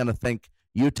I'm going to think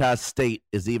Utah State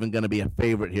is even going to be a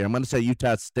favorite here. I'm going to say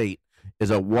Utah State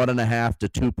is a 1.5 to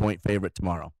 2-point favorite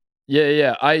tomorrow.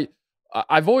 Yeah.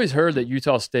 I've always heard that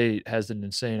Utah State has an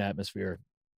insane atmosphere.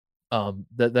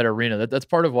 That arena. That's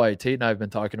part of why Tate and I have been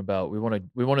talking about. We want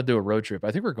to do a road trip.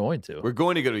 I think we're going to. We're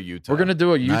going to go to Utah. We're going to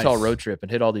do a Utah road trip and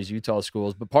hit all these Utah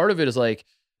schools. But part of it is like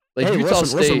Utah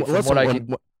State, from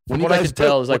what I can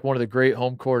tell, is like one of the great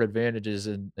home court advantages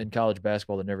in college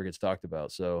basketball that never gets talked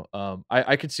about. So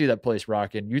I could see that place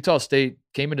rocking. Utah State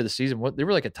came into the season. They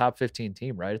were like a top 15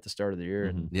 team right at the start of the year.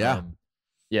 And, they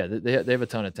have a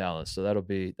ton of talent. So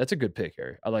that's a good pick,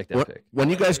 Harry. I like that pick. When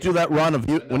you guys do that run of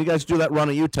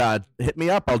Utah, hit me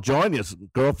up. I'll join you.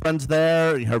 Girlfriend's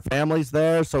there, her family's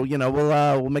there. So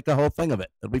we'll make a whole thing of it.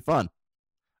 It'll be fun.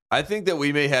 I think that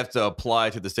we may have to apply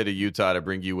to the state of Utah to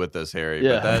bring you with us, Harry.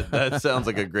 Yeah. But that sounds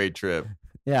like a great trip.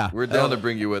 Yeah. We're down to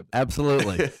bring you with.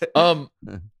 Absolutely.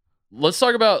 let's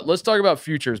talk about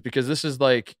futures, because this is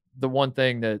like the one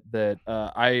thing that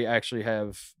I actually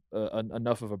have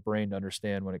enough of a brain to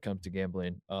understand when it comes to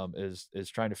gambling, is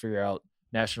trying to figure out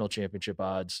national championship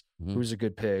odds, who's a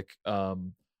good pick,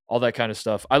 all that kind of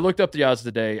stuff. I looked up the odds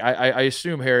today. I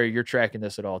assume, Harry, you're tracking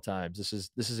this at all times.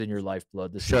 This is in your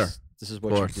lifeblood. This is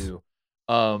what you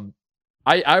do.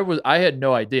 I had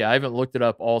no idea. I haven't looked it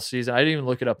up all season. I didn't even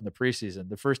look it up in the preseason.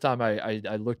 The first time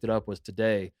I looked it up was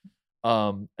today.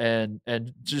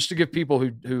 And just to give people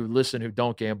who listen, who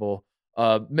don't gamble,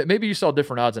 maybe you saw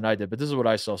different odds than I did, but this is what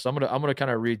I saw. So I'm gonna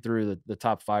kind of read through the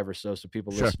top 5 or so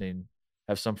people listening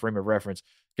have some frame of reference.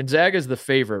 Gonzaga is the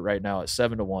favorite right now at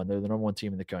 7-1. They're the number 1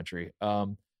 team in the country.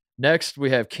 Next we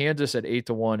have Kansas at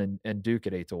 8-1 and Duke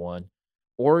at 8-1.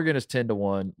 Oregon is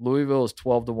 10-1. Louisville is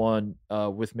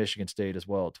 12-1, with Michigan State as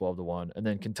well at 12-1. And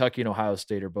then Kentucky and Ohio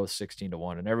State are both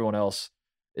 16-1, and everyone else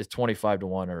is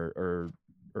 25-1 or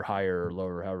higher or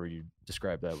lower, however you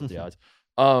describe that with the odds.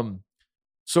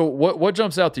 So what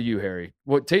jumps out to you, Harry?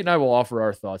 What Tate and I will offer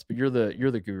our thoughts, but you're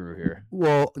the guru here.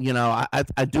 Well,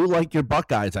 I do like your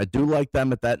Buckeyes. I do like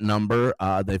them at that number.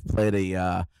 They've played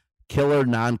a killer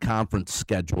non-conference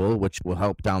schedule, which will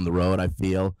help down the road, I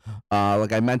feel.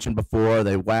 Like I mentioned before,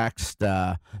 they waxed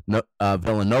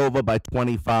Villanova by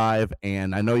 25,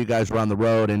 and I know you guys were on the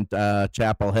road in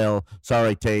Chapel Hill.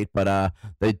 Sorry, Tate, but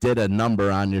they did a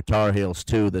number on your Tar Heels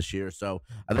too this year. So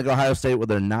I think Ohio State, with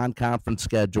their non-conference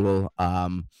schedule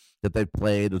that they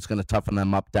played, it's going to toughen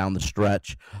them up down the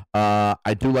stretch.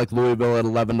 I do like Louisville at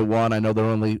 11-1. I know their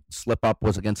only slip up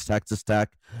was against Texas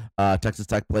Tech. Texas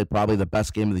Tech played probably the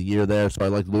best game of the year there, so I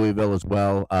like Louisville as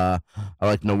well. I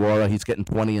like Nwora. He's getting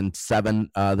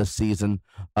 20-7 this season.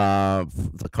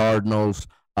 The Cardinals.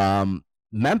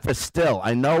 Memphis still.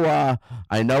 I know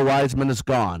Wiseman is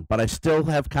gone, but I still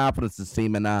have confidence in this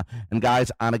team. And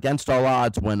guys, on Against All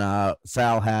Odds, when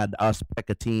Sal had us pick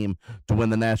a team to win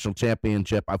the national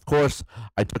championship, of course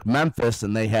I took Memphis,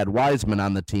 and they had Wiseman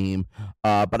on the team.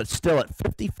 But it's still at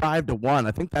 55-1.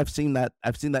 I think I've seen that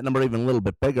number even a little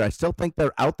bit bigger. I still think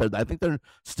they're out there. I think they're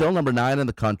still number 9 in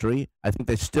the country. I think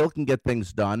they still can get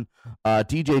things done.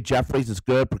 DJ Jeffries is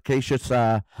good. Precious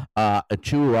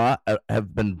Achua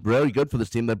have been really good for this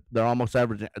team. They're almost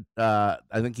averaging. I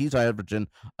think he's averaging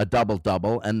a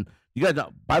double-double. And you guys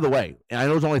know, by the way, I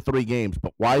know it's only 3 games,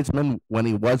 but Wiseman, when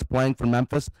he was playing for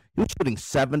Memphis, he was shooting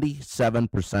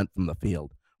 77% from the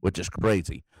field, which is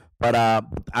crazy. But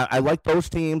I like those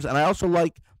teams, and I also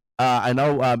like. I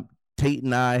know Tate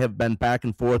and I have been back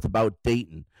and forth about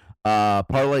Dayton.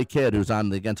 Parlay Kid, who's on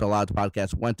the Against All Odds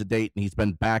podcast, went to Dayton. He's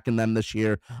been backing them this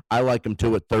year. I like him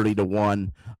too at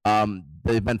 30-1.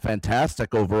 They've been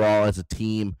fantastic overall as a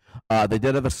team. They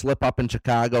did have a slip up in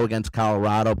Chicago against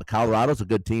Colorado, but Colorado's a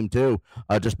good team too.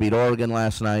 Just beat Oregon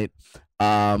last night.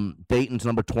 Dayton's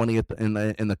number 20th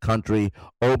in the country.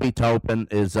 Obi Toppin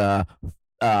is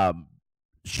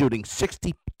shooting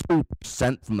 62%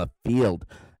 from the field.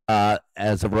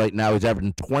 As of right now, he's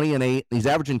averaging 20-8. He's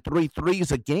averaging 3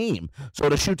 threes a game. So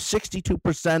to shoot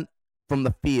 62% from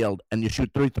the field and you shoot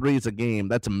 3 threes a game,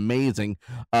 that's amazing.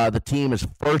 The team is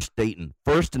Dayton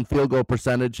first in field goal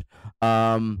percentage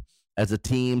as a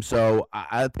team. So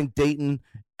I think Dayton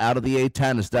out of the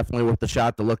A10 is definitely worth the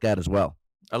shot to look at as well.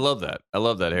 I love that,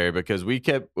 Harry, because we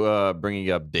kept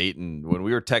bringing up Dayton when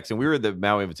we were texting. We were at the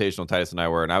Maui Invitational, Titus and I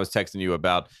were, and I was texting you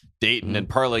about Dayton and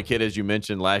Parlay Kid, as you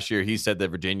mentioned last year. He said that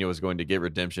Virginia was going to get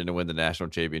redemption to win the national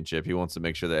championship. He wants to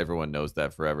make sure that everyone knows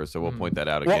that forever. So we'll point that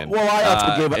out again. Well,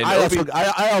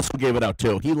 I also gave it out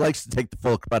too. He likes to take the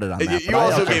full credit on that. You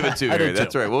also gave it too, Harry.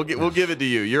 That's right. We'll give it to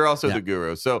you. You're also the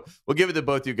guru. So we'll give it to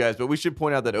both you guys. But we should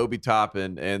point out that Obi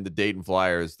Toppin and the Dayton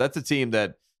Flyers, that's a team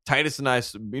that Titus and I,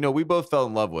 we both fell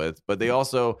in love with, but they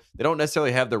don't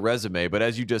necessarily have the resume. But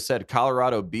as you just said,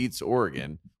 Colorado beats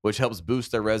Oregon, which helps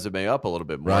boost their resume up a little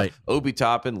bit more. Right. Obi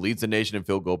Toppin leads the nation in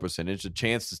field goal percentage, a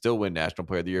chance to still win National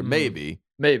Player of the Year. Maybe,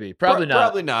 probably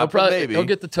not. Probably not. Maybe he'll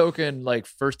get the token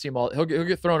first team all. He'll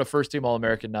get thrown a first team All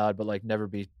American nod, but never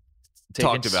be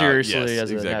taken seriously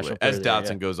as a national player. As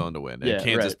Dotson goes on to win. And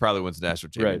Kansas probably wins the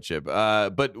national championship.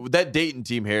 But that Dayton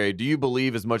team, Harry, do you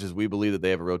believe as much as we believe that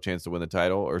they have a real chance to win the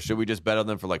title? Or should we just bet on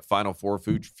them for Final Four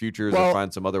futures or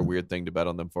find some other weird thing to bet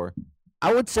on them for?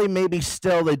 I would say maybe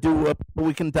still they do, but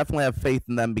we can definitely have faith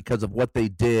in them because of what they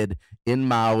did in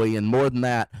Maui, and more than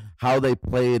that, how they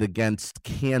played against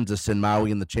Kansas in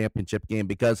Maui in the championship game.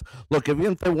 Because, look,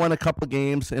 even if they won a couple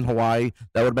games in Hawaii,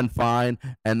 that would have been fine.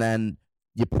 And then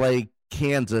you play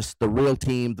Kansas, the real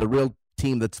team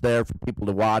team that's there for people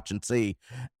to watch and see,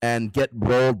 and get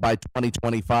rolled by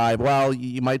 2025. Well,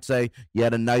 you might say you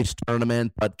had a nice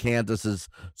tournament, but Kansas is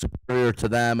superior to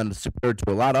them and superior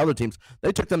to a lot of other teams.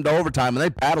 They took them to overtime and they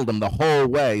battled them the whole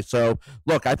way. So,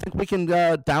 look, I think we can,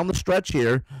 down the stretch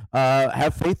here,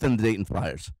 have faith in the Dayton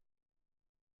Flyers.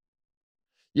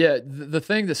 Yeah, the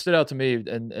thing that stood out to me,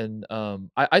 and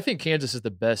I think Kansas is the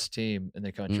best team in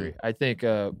the country. I think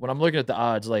when I'm looking at the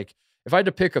odds, like if I had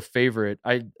to pick a favorite,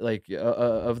 I like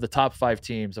of the top 5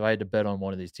 teams, if I had to bet on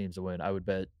one of these teams to win, I would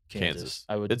bet Kansas.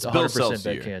 I would 100%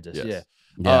 bet Kansas. Yes.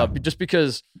 Yeah. Just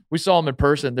because we saw them in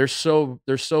person, they're so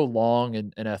long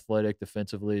and athletic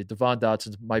defensively. Devon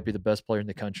Dotson might be the best player in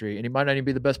the country, and he might not even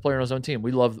be the best player on his own team.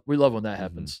 We love when that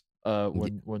happens.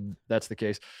 When that's the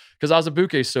case, because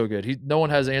Azubuike is so good. No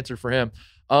one has an answer for him.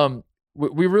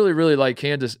 We really, really like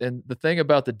Kansas. And the thing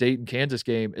about the Dayton Kansas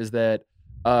game is that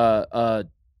Dayton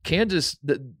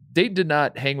did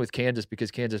not hang with Kansas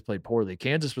because Kansas played poorly.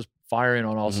 Kansas was firing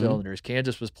on all cylinders.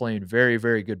 Kansas was playing very,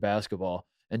 very good basketball,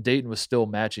 and Dayton was still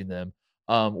matching them.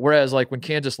 Whereas like when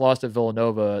Kansas lost at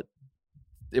Villanova,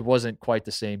 it wasn't quite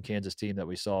the same Kansas team that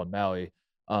we saw in Maui.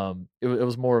 It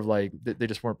was more of like they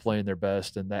just weren't playing their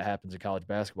best, and that happens in college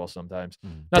basketball sometimes.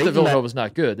 Not that Villanova's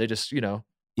not good; they just Dayton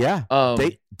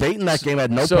that game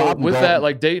had no problem. With that,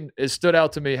 like Dayton, it stood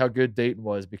out to me how good Dayton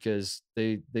was because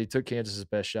they took Kansas's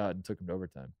best shot and took them to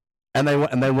overtime. And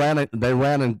they ran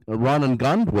and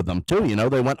gunned with them too.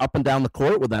 They went up and down the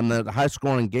court with them. The high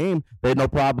scoring game, they had no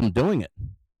problem doing it,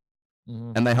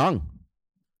 and they hung.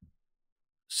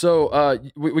 So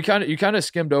you kind of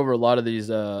skimmed over a lot of these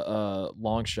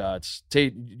long shots.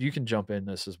 Tate, you can jump in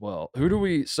this as well. Who do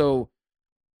we? So,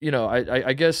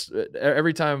 I guess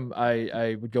every time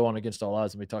I would go on Against All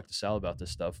Odds and we talk to Sal about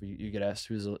this stuff, you get asked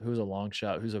who's a long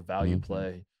shot, who's a value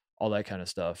play, all that kind of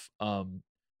stuff.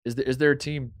 Is there a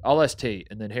team? I'll ask Tate,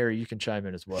 and then Harry, you can chime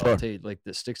in as well. Sure. Tate, like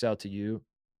that sticks out to you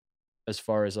as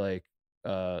far as like.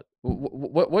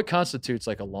 What constitutes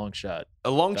like a long shot?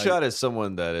 A long shot is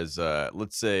someone that is,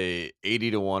 let's say,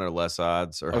 80-1 or less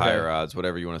odds or higher odds,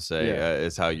 whatever you want to say,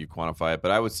 is how you quantify it. But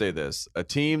I would say this: a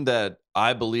team that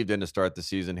I believed in to start the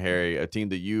season, Harry, a team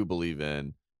that you believe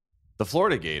in, the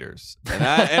Florida Gators, and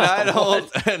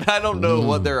I don't know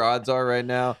what their odds are right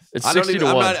now. It's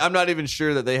 60-1. I'm not even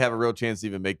sure that they have a real chance to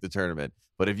even make the tournament.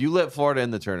 But if you let Florida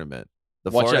in the tournament,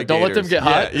 Watch out! Don't let them get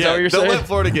hot. Is that what you're saying? Don't let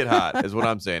Florida get hot. Is what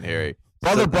I'm saying, Harry.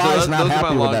 Brother Bry's not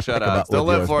happy with that shot odds. Don't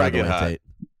let Florida get hot.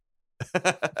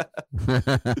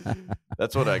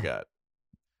 That's what I got.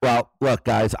 Well, look,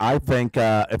 guys. I think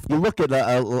if you look at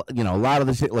a lot of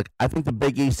this, I think the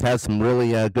Big East has some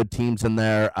really good teams in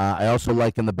there. I also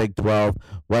like in the Big 12,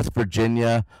 West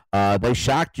Virginia. They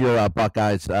shocked your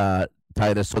Buckeyes,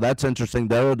 Titus. So that's interesting.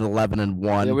 They're at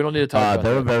 11-1. Yeah, we don't need to talk about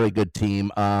they're that. A very good team.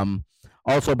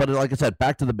 Also, but like I said,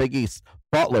 back to the Big East.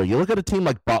 Butler. You look at a team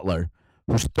like Butler,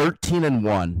 who's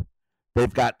 13-1.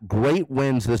 They've got great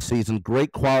wins this season,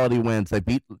 great quality wins. They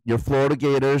beat your Florida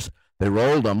Gators. They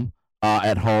rolled them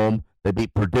at home. They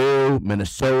beat Purdue,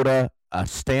 Minnesota, a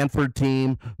Stanford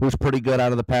team who's pretty good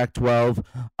out of the Pac-12.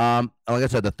 Like I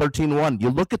said, the 13-1. You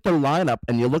look at their lineup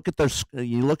and you look at their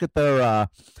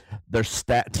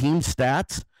team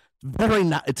stats.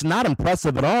 It's not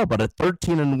impressive at all, but at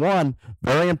 13-1,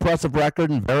 very impressive record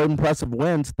and very impressive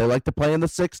wins. They like to play in the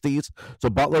 60s,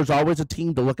 so Butler's always a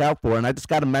team to look out for. And I just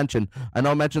got to mention, I know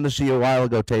I mentioned this to you a while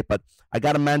ago, Tate, but I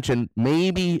got to mention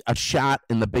maybe a shot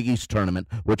in the Big East tournament,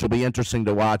 which will be interesting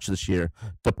to watch this year.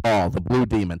 DePaul, the Blue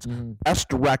Demons,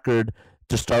 best record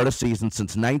to start a season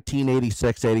since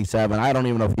 1986-87. I don't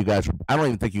even think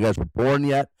you guys were born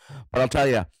yet, but I'll tell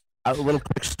you. A little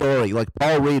quick story. Like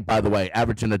Paul Reed, by the way,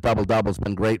 averaging a double-double has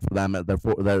been great for them at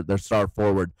their star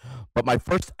forward. But my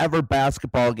first ever college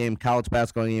basketball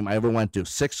game I ever went to,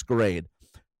 6th grade,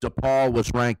 DePaul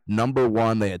was ranked number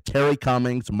 1. They had Terry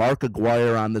Cummings, Mark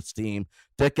Aguirre on this team.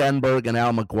 Dick Enberg and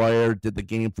Al McGuire did the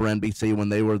game for NBC when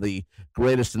they were the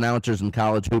greatest announcers in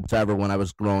college hoops ever when I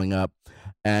was growing up.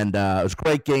 And it was a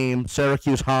great game.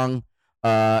 Syracuse hung.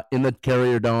 In the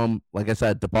Carrier Dome, like I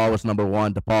said, DePaul was number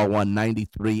 1. DePaul won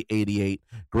 93-88.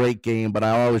 Great game, but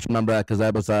I always remember that because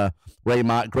that was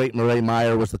great Ray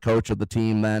Meyer was the coach of the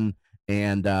team then.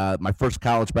 And my first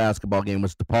college basketball game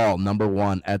was DePaul, number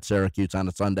 1 at Syracuse on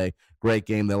a Sunday. Great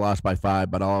game. They lost by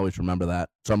 5, but I'll always remember that.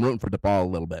 So I'm rooting for DePaul a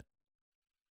little bit.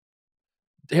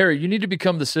 Harry, you need to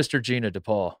become the Sister Gina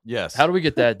DePaul. Yes. How do we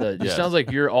get that? It sounds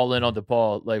like you're all in on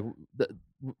DePaul. Like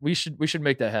we should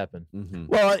make that happen. Mm-hmm.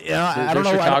 Well, I don't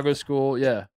know. Chicago school,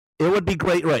 yeah. It would be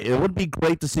great, right? It would be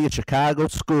great to see a Chicago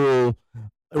school,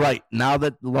 right? Now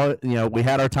that we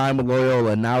had our time with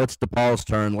Loyola, now it's DePaul's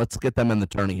turn. Let's get them in the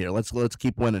tourney here. Let's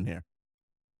keep winning here.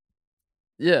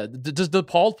 Yeah. Does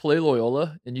DePaul play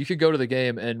Loyola? And you could go to the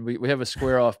game, and we have a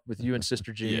square off with you and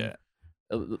Sister Jean. Yeah.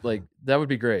 Like, that would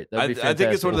be great. That'd be I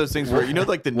think it's one of those things where,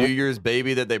 like the New Year's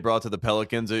baby that they brought to the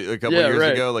Pelicans a couple years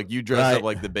ago. Like, you dress up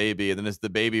like the baby, and then it's the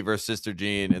baby versus Sister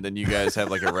Jean, and then you guys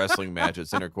have like a wrestling match at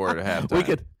center court at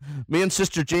halftime. Me and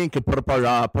Sister Jean could put up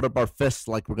our fists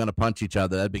like we're gonna punch each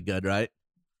other. That'd be good, right?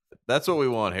 That's what we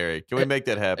want, Harry. Can we make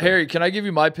that happen? Harry, can I give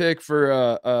you my pick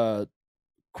for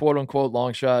quote unquote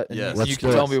long shot? And yes. You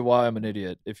can tell me why I'm an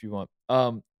idiot if you want.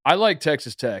 I like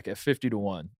Texas Tech at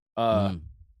 50-1.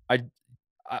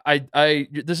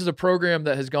 This is a program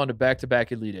that has gone to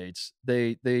back-to-back Elite Eights.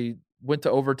 They went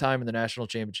to overtime in the national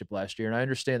championship last year, and I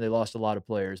understand they lost a lot of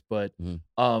players, but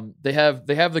they have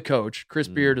the coach. Chris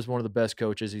Beard is one of the best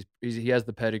coaches. He has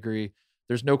the pedigree.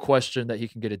 There's no question that he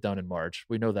can get it done in March.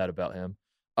 We know that about him.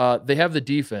 They have the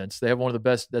defense. They have one of the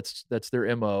best. That's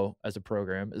their MO as a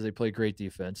program, is they play great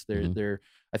defense. I think they're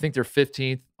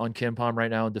 15th on KenPom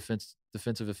right now in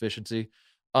defensive efficiency.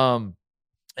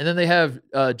 And then they have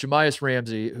Jamias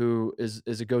Ramsey, who is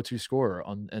a go-to scorer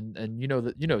on,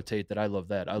 and Tate, that I love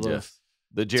that. I love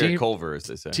the Jared Culver, as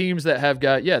they say. Teams that have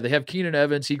they have Keenan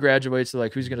Evans. He graduates. They're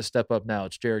like, who's going to step up now?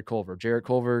 It's Jared Culver. Jared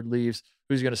Culver leaves.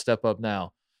 Who's going to step up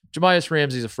now? Jamias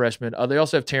Ramsey's a freshman. They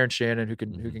also have Terrence Shannon, who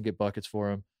can get buckets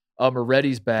for him.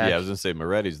 Moretti's back. Yeah, I was going to say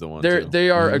Moretti's the one. They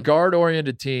are a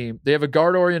guard-oriented team. They have a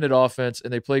guard-oriented offense,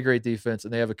 and they play great defense,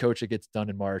 and they have a coach that gets done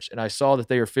in March. And I saw that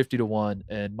they are 50-1,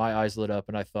 and my eyes lit up,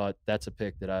 and I thought that's a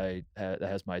pick that that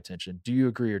has my attention. Do you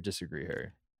agree or disagree,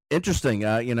 Harry? Interesting.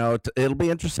 It'll be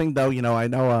interesting, though. I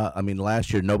know.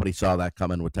 Last year nobody saw that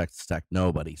coming with Texas Tech.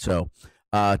 Nobody. So.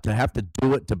 To have to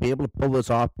do it, to be able to pull this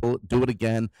off, do it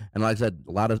again, and like I said,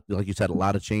 like you said, a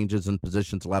lot of changes in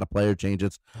positions, a lot of player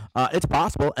changes. It's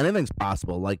possible. Anything's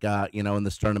possible. Like in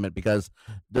this tournament, because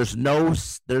there's no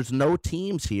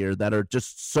teams here that are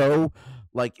just so,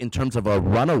 like, in terms of a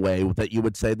runaway, that you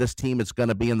would say this team is going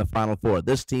to be in the Final Four.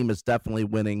 This team is definitely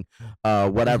winning.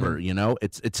 Whatever.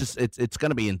 It's going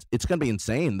to be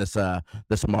insane this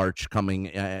March coming.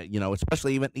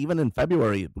 Especially even in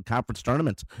February conference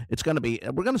tournaments. It's going to be.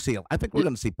 We're going to see. I think we're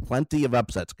going to see plenty of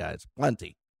upsets, guys.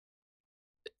 Plenty.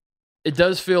 It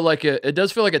does feel like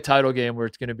a title game where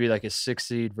it's going to be like a 6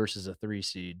 seed versus a 3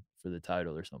 seed for the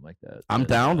title or something like that. I'm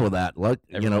down with that. Look,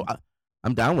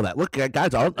 I'm down with that. Look,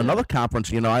 guys, another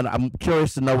conference. I'm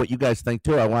curious to know what you guys think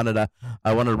too. I wanted to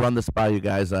run this by you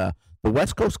guys. The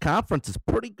West Coast Conference is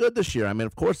pretty good this year. I mean,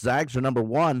 of course, Zags are number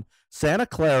 1. Santa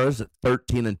Clara's at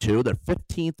 13-2. They're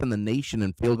 15th in the nation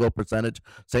in field goal percentage.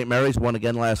 St. Mary's won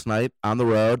again last night on the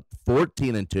road,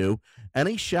 14-2.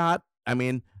 Any shot? I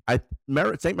mean,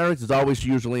 St. Mary's is always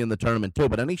usually in the tournament too,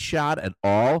 but any shot at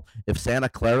all if Santa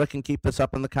Clara can keep this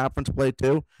up in the conference play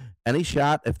too? Any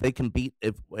shot if they can beat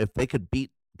if they could beat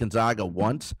Gonzaga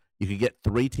once, you could get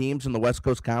 3 teams in the West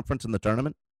Coast Conference in the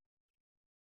tournament?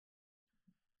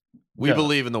 We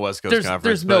believe in the West Coast Conference.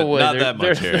 There's no way. Not that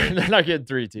much, Harry. They're not getting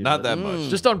 3 teams. Not that much.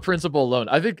 Just on principle alone.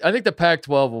 I think the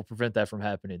Pac-12 will prevent that from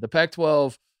happening. The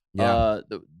Pac-12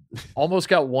 almost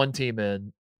got 1 team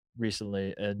in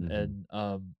recently, and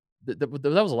that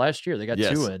was last year. They got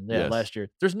 2 in last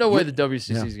year. There's no way the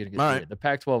WCC is going to get 3 in. The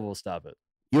Pac-12 will stop it.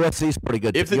 USC's pretty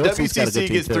good. If the WCC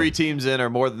gets 3 teams in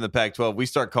or more than the Pac-12, we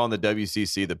start calling the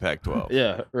WCC the Pac-12.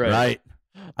 Yeah, right. Right.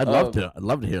 I'd love to. I'd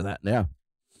love to hear that. Yeah.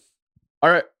 All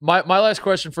right, my last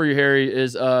question for you, Harry,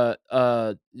 is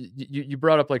you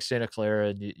brought up like Santa Clara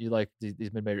and you like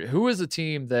these mid-major. Who is a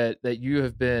team that you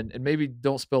have been, and maybe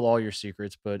don't spill all your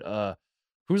secrets, but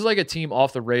who's like a team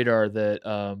off the radar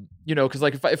that because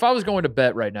like if I was going to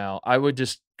bet right now, I would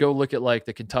just go look at like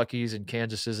the Kentuckys and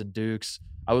Kansases and Dukes.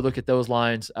 I would look at those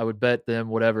lines. I would bet them,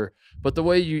 whatever. But the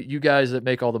way you guys that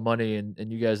make all the money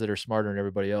and you guys that are smarter than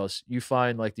everybody else, you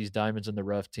find like these diamonds in the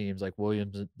rough teams like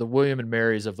the William and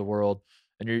Marys of the world,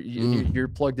 and you're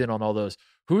plugged in on all those.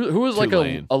 Who is like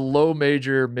a low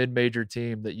major, mid major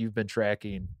team that you've been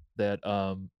tracking that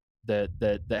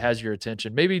has your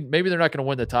attention? Maybe they're not going to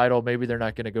win the title. Maybe they're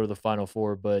not going to go to the Final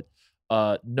Four, but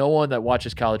no one that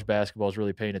watches college basketball is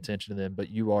really paying attention to them, but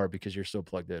you are because you're so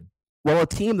plugged in. Well, a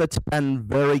team that's been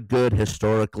very good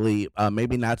historically,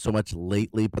 maybe not so much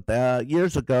lately, but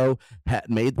years ago had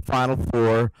made the Final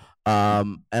Four.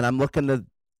 And I'm looking at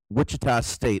Wichita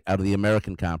State out of the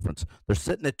American Conference. They're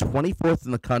sitting at 24th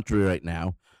in the country right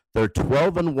now. They're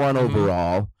 12-1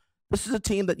 overall. This is a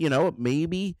team that,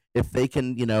 maybe if they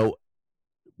can,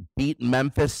 beat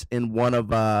Memphis in one of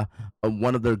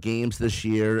their games this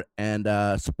year and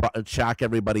shock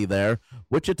everybody there.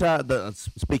 Wichita,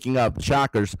 speaking of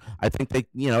shockers, I think they,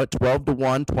 at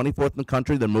 12-1, 24th in the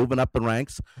country, they're moving up the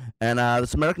ranks, and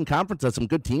this American Conference has some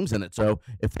good teams in it. So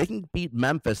if they can beat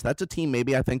Memphis, that's a team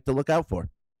maybe I think to look out for.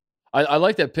 I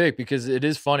like that pick because it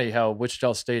is funny how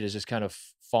Wichita State has just kind of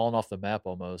fallen off the map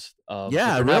almost.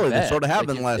 Yeah, really, they sort of have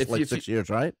in the last 6 years,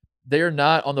 right? They are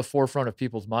not on the forefront of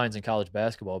people's minds in college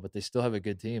basketball, but they still have a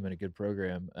good team and a good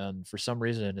program. And for some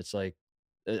reason, it's like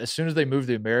as soon as they move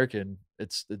the American,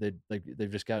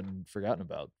 they've just gotten forgotten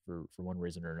about for one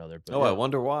reason or another. But, I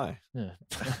wonder why. Yeah.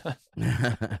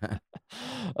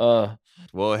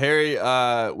 Well, Harry,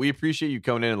 we appreciate you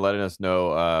coming in and letting us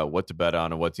know what to bet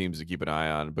on and what teams to keep an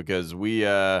eye on, because we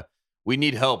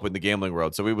need help in the gambling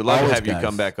world. So we would love to have you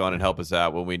come back on and help us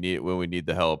out when we need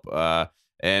the help.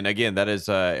 And again, that is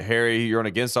Harry. You're on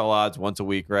Against All Odds once a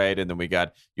week, right? And then we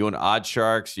got you on Odd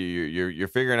Sharks. You're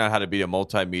figuring out how to be a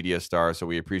multimedia star. So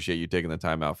we appreciate you taking the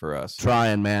time out for us.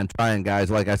 Trying, guys.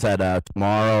 Like I said,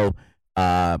 tomorrow,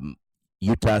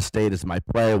 Utah State is my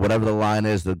play. Whatever the line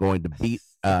is, they're going to beat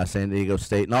San Diego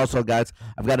State. And also, guys,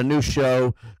 I've got a new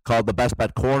show called The Best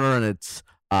Bet Corner, and it's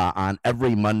on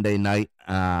every Monday night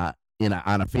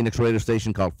on a Phoenix radio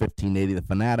station called 1580 The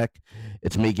Fanatic.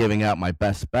 It's me giving out my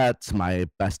best bets, my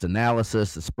best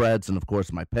analysis, the spreads, and of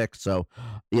course my picks. So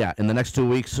yeah, in the next 2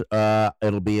 weeks,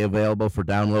 it'll be available for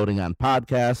downloading on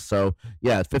podcasts. So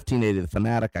yeah, it's 1580 The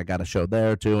Fanatic. I got a show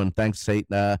there too. And thanks, Sate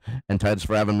and Titus,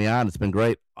 for having me on. It's been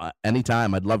great.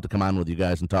 Anytime, I'd love to come on with you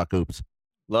guys and talk hoops.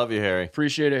 Love you, Harry.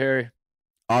 Appreciate it, Harry.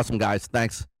 Awesome, guys.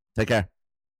 Thanks. Take care.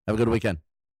 Have a good weekend.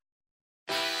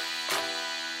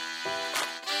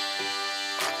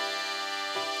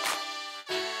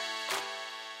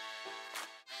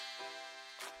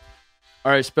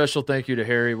 All right, special thank you to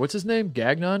Harry. What's his name?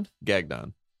 Gagnon?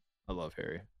 Gagnon. I love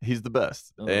Harry. He's the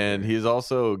best. And he's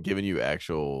also giving you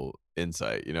actual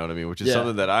insight, you know what I mean? Which is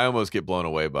something that I almost get blown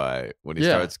away by when he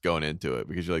starts going into it,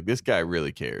 because you're like, this guy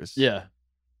really cares. Yeah.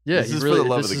 Yeah, this is really, for the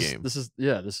love of the game. This is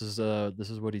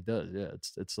what he does. Yeah,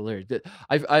 it's hilarious.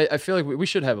 I feel like we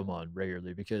should have him on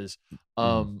regularly because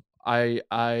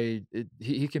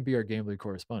he can be our gambling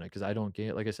correspondent, because I don't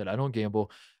gamble. Like I said, I don't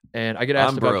gamble, and I get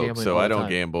asked about gambling. So all the I don't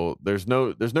time. gamble. There's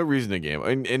no reason to gamble,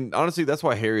 and honestly, that's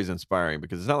why Harry's inspiring,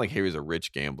 because it's not like Harry's a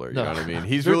rich gambler. You know what I mean?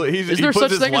 He's he puts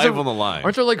his life on the line.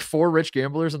 Aren't there like 4 rich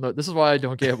gamblers? This is why I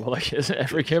don't gamble. Like, isn't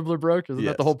every gambler broke? Isn't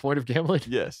that the whole point of gambling?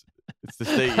 Yes, it's to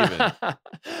stay even.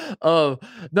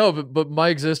 No, but my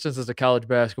existence as a college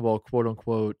basketball quote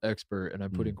unquote expert, and I'm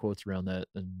putting quotes around that,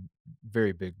 and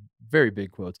very big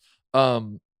quotes.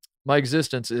 My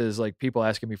existence is like people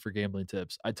asking me for gambling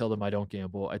tips. I tell them I don't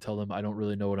gamble. I tell them I don't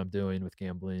really know what I'm doing with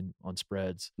gambling on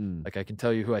spreads. Like, I can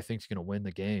tell you who I think is going to win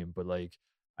the game, but like,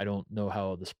 I don't know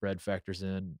how the spread factors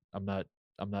in. I'm not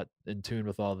in tune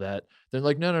with all that. They're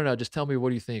like, no, just tell me, what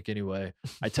do you think anyway?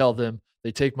 I tell them,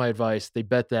 they take my advice, they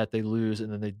bet that, they lose,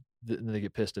 and then they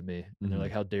get pissed at me, and they're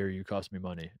like, how dare you cost me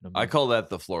money? I call that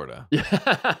the Florida.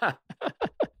 Yeah.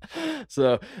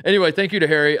 So anyway, thank you to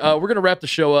Harry. We're going to wrap the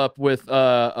show up with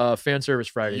Fan Service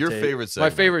Friday. Your favorite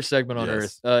segment. My favorite segment on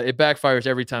earth. It backfires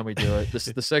every time we do it. This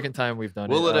is the second time we've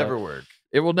done it. Will it ever work?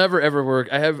 It will never, ever work.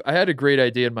 I had a great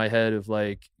idea in my head of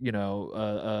like,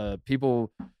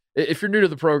 people, if you're new to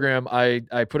the program,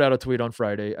 I put out a tweet on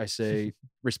Friday. I say,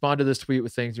 respond to this tweet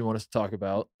with things you want us to talk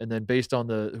about. And then based on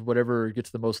whatever gets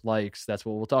the most likes, that's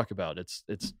what we'll talk about.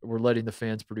 We're letting the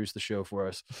fans produce the show for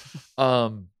us.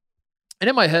 And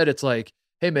in my head, it's like,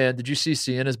 hey man, did you see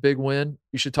Siena's big win?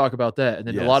 You should talk about that. And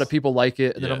then a lot of people like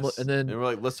it. And then we're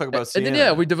like, let's talk about Siena. And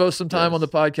then we devote some time on the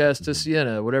podcast to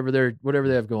Siena, whatever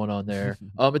they have going on there.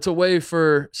 It's a way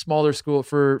for smaller school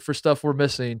for stuff we're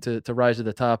missing to rise to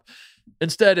the top.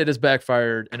 Instead, it has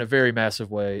backfired in a very massive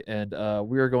way, and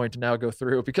we are going to now go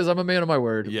through, because I'm a man of my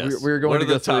word. Yes. We're going to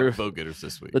go through the top vote getters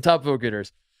this week. The top vote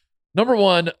getters. Number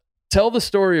 1, tell the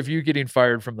story of you getting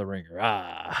fired from the Ringer.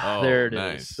 There it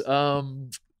is.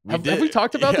 Have we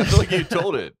talked about this? I feel like you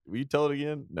told it. Will you tell it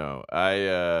again? No.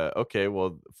 Okay,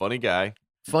 well, funny guy.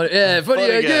 Funny guy.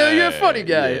 Yeah, you're a funny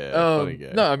guy. Yeah, funny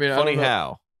guy. No, I mean, funny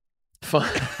how?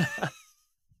 I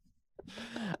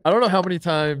don't know how many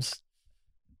times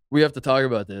we have to talk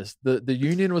about this. The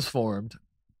union was formed.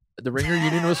 The Ringer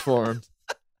union was formed.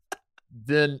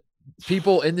 Then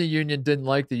people in the union didn't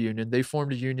like the union. They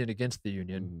formed a union against the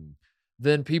union.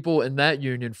 Then people in that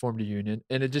union formed a union,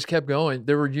 and it just kept going.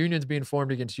 There were unions being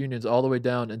formed against unions all the way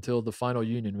down until the final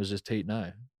union was just Tate and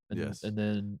I.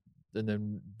 And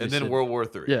then World War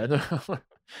III. Yeah. And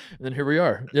then here we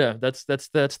are. Yeah. That's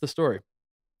the story.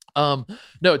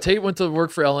 No, Tate went to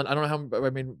work for Ellen. I don't know how. I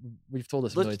mean, we've told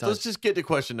this a million times. Let's just get to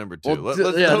question number 2. Well,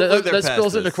 that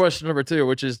spills into question number 2,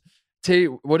 which is Tate.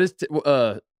 What is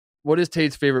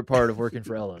Tate's favorite part of working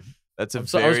for Ellen? That's I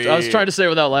was trying to say it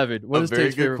without laughing. What is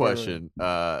Tate's favorite question?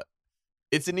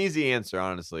 It's an easy answer,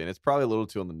 honestly, and it's probably a little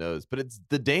too on the nose, but it's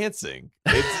the dancing.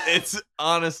 It's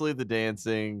honestly the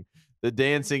dancing. The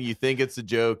dancing, you think it's a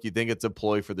joke, you think it's a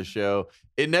ploy for the show.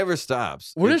 It never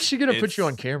stops. When is she gonna put you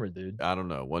on camera, dude? I don't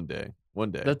know. One day.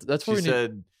 That's what she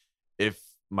said. If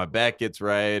my back gets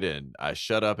right and I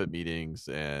shut up at meetings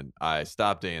and I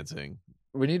stop dancing,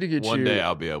 we need to get one day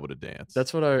I'll be able to dance.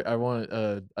 That's what I want.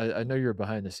 I know you're a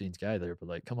behind the scenes guy there, but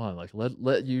like, come on, like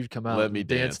let you come out. Let me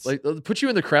dance. Like, put you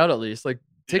in the crowd at least. Like,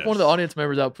 take one of the audience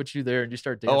members out, put you there, and you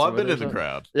start dancing. Oh, I've been in the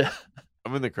crowd. Yeah.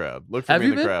 I'm in the crowd. Look for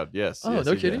me in the crowd. Yes. Oh, yes,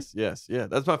 no kidding? Yes. Yeah.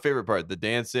 That's my favorite part. The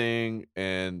dancing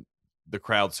and the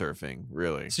crowd surfing,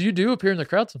 really. So you do appear in the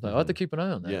crowd sometimes. I'll have to keep an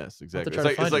eye on that. Yes, exactly.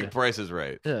 It's like Price is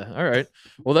Right. Yeah. All right.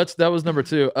 Well, that was number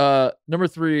 2. Number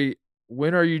 3,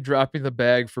 when are you dropping the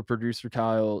bag for producer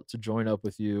Kyle to join up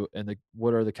with you? And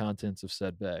what are the contents of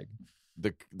said bag?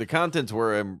 The contents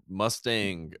were a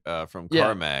Mustang from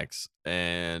CarMax,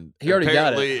 and he already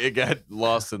it got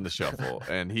lost in the shuffle,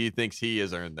 and he thinks he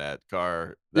has earned that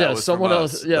car. Someone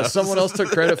else. Yeah, someone else took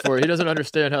credit for it. He doesn't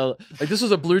understand how. Like, this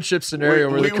was a blue chip scenario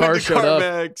where the car showed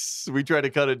CarMax, up. We tried to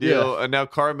cut a deal, and now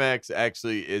CarMax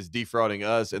actually is defrauding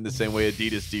us in the same way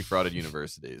Adidas defrauded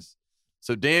universities.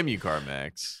 So damn you,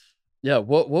 CarMax. Yeah,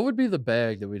 what would be the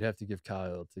bag that we'd have to give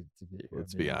Kyle to get here?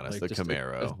 Let's be honest, like the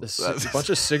Camaro. A bunch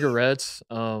of cigarettes.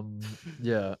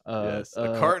 Yes,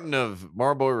 a carton of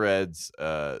Marlboro Reds,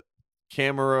 Camaro.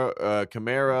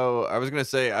 I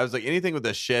was like anything with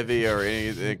a Chevy or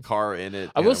any car in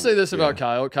it. I will say this about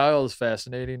Kyle. Kyle is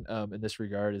fascinating in this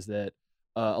regard, is that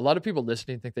a lot of people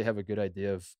listening think they have a good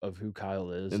idea of who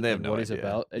Kyle is and they have what he's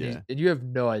about, and you have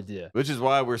no idea. Which is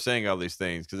why we're saying all these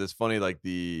things, because it's funny. Like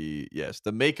the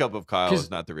makeup of Kyle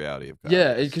is not the reality of Kyle.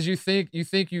 Yeah, because you think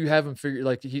you have him figured.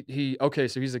 Like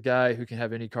so he's a guy who can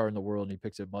have any car in the world, and he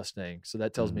picks a Mustang. So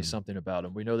that tells me something about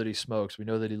him. We know that he smokes. We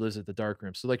know that he lives at the dark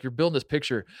room. So like, you're building this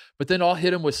picture, but then I'll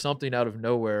hit him with something out of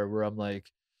nowhere where I'm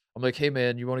like, hey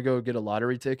man, you want to go get a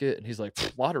lottery ticket? And he's like,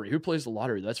 lottery? Who plays the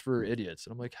lottery? That's for idiots.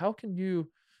 And I'm like, how can you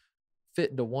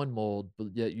fit into one mold, but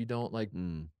yet you don't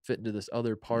fit into this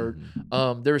other part?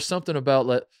 There was something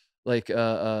about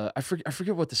I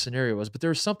forget what the scenario was, but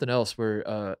there was something else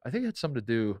where I think it had something to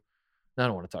do. I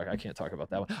don't want to talk. I can't talk about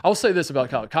that one. I'll say this about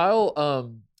Kyle.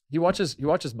 Kyle, he watches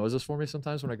Moses for me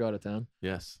sometimes when I go out of town.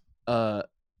 Yes. And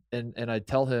I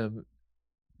tell him,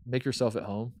 make yourself at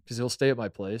home, because he'll stay at my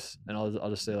place, and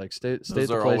I'll just say like, stay Those at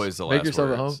the are place. always the make last yourself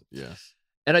words. at home. Yes.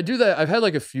 And I do that. I've had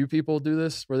like a few people do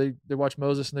this where they watch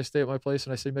Moses and they stay at my place,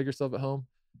 and I say, make yourself at home.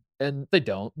 And they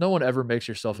don't. No one ever makes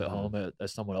yourself at home at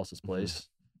someone else's place.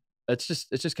 It's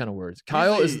just kind of words.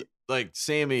 Kyle is like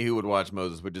Sammy, who would watch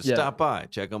Moses, would just stop by,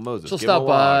 check on Moses. She'll stop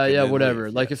by, whatever.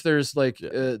 Leave. Like if there's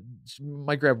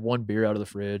might grab one beer out of the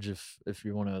fridge if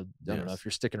you want to. I don't know, if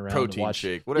you're sticking around. Protein to watch,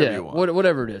 shake, whatever you want.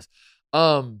 Whatever it is.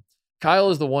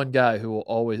 Kyle is the one guy who will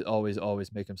always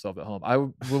make himself at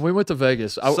home. When we went to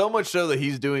Vegas, so much so that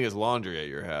he's doing his laundry at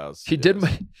your house. He did.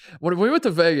 When we went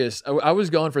to Vegas, I was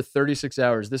gone for 36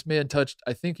 hours. This man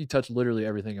I think he touched literally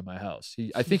everything in my house.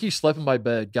 I think he slept in my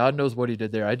bed. God knows what he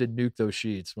did there. I had to nuke those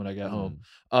sheets when I got home.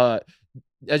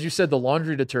 As you said, the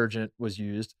laundry detergent was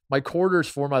used. My quarters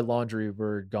for my laundry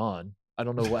were gone. I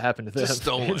don't know what happened to them. Just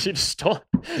stolen. He just stole.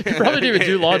 He probably didn't even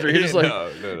do laundry. He just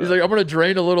he's like, I'm gonna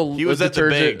drain a little. He was at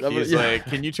detergent. the bank. He's like,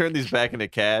 can you turn these back into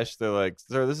cash? They're like,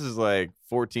 sir, this is like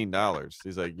 $14.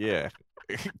 He's like, yeah,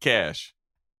 cash.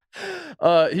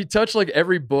 He touched like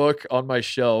every book on my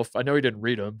shelf. I know he didn't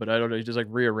read them, but I don't know. He just like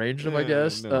rearranged them, I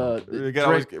guess. No. You gotta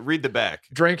always read the back.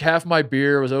 Drank half my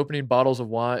beer. Was opening bottles of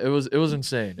wine. It was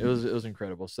insane. It was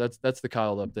incredible. So that's the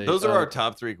Kyle update. Those are our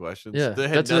top 3 questions. Yeah, they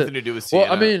had nothing to do with Sienna.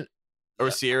 Well, I mean, or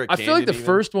Sierra. I feel like the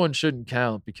first one shouldn't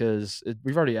count because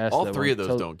we've already asked. All 3 of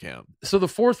those don't count. So the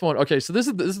fourth one. Okay, so this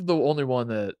is the only one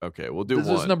that. Okay, we'll do this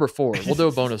one. This is number 4. We'll do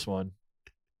a bonus one.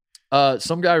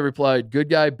 Some guy replied, good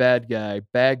guy, bad guy,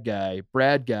 Brad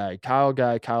guy, Kyle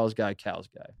guy, Kyle's guy, Cal's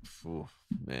guy. Ooh,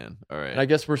 man. All right. And I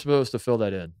guess we're supposed to fill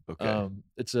that in. Okay.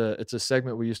 It's a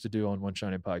segment we used to do on One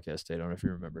Shining Podcast. Tate, I don't know if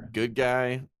you remember. Good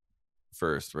guy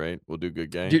first, right? We'll do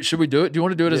good guy. Should we do it? Do you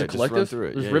want to do it as a collective? Just run through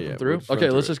it. Just rip them through? Okay,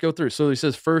 let's just go through. So he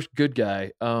says, first, good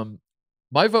guy.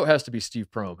 My vote has to be Steve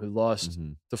Prohm, who lost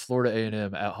to Florida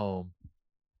A&M at home.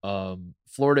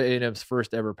 Florida A&M's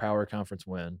first ever Power Conference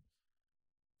win.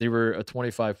 They were a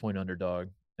 25-point underdog,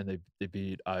 and they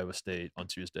beat Iowa State on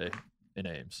Tuesday in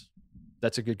Ames.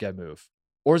 That's a good guy move.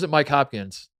 Or is it Mike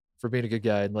Hopkins for being a good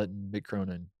guy and letting Mick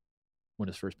Cronin win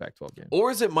his first Pac-12 game?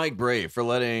 Or is it Mike Brey for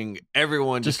letting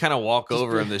everyone just kind of walk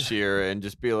over him this year and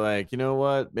just be like, you know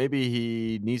what? Maybe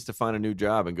he needs to find a new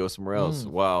job and go somewhere else.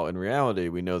 While in reality,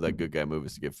 we know that good guy move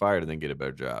is to get fired and then get a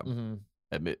better job.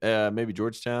 At maybe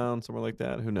Georgetown, somewhere like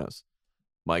that. Who knows?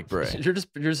 Mike Brey. You're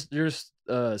just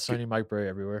signing Mike Brey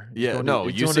everywhere.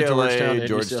 UCLA,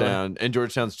 Georgetown, and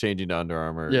Georgetown's changing to Under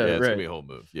Armour. Yeah, it's gonna be a whole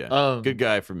move. Yeah, good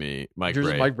guy for me, Mike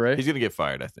Brey. He's gonna get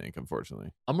fired, I think,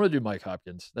 unfortunately. I'm gonna do Mike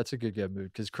Hopkins. That's a good guy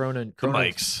move because Cronin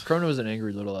was an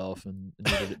angry little elf and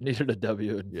needed a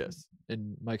W. And,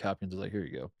 and Mike Hopkins was like, here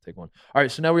you go, take one. All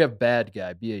right, so now we have bad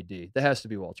guy, BAD. That has to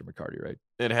be Walter McCarty, right?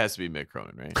 It has to be Mick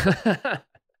Cronin, right?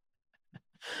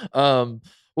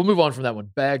 We'll move on from that one.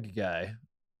 Bag guy.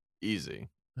 Easy.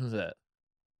 Who's that?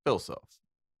 Bill Self.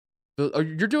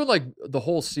 You're doing like the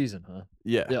whole season, huh?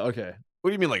 Yeah. Yeah. Okay. What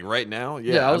do you mean, like right now?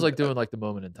 Yeah, I was like doing like the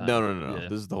moment in time. No. Yeah.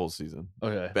 This is the whole season.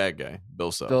 Okay. Bad guy,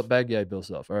 Bill Self. Bad guy, Bill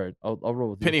Self. All right, I'll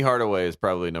roll with you. Penny Hardaway is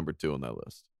probably number 2 on that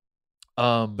list.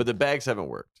 But the bags haven't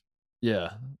worked.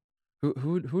 Yeah.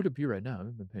 Who would it be right now? I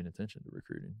haven't been paying attention to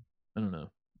recruiting. I don't know.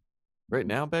 Right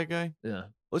now, bad guy? Yeah.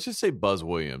 Let's just say Buzz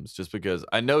Williams, just because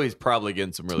I know he's probably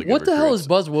getting some really good What the hell recruits. is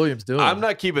Buzz Williams doing? I'm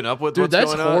not keeping up with what's going on.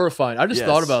 Dude, that's horrifying. I just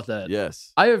thought about that.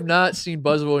 Yes. I have not seen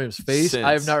Buzz Williams' face.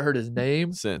 I have not heard his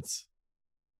name. Since.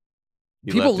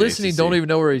 People listening don't even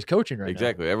know where he's coaching right now.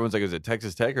 Exactly. Everyone's like, is it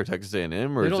Texas Tech or Texas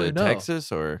A&M or is it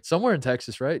Texas or somewhere in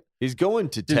Texas, right? He's going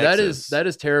to Texas. That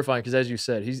is terrifying because, as you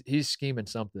said, he's scheming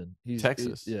something.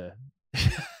 Texas. Yeah.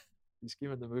 He's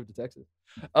scheming to move to Texas.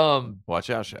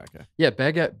 Watch out, Shaka. Yeah,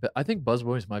 bad guy. I think Buzz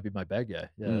Williams might be my bad guy.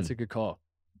 Yeah, that's a good call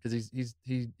because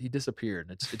he disappeared.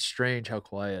 And it's strange how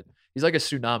quiet. He's like a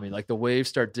tsunami. Like the waves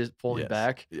start pulling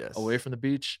back away from the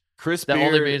beach. Chris that Beard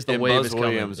only means the and wave Buzz is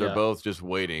Williams coming. are both just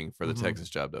waiting for the Texas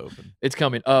job to open. It's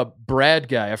coming. Brad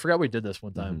guy. I forgot we did this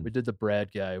one time. We did the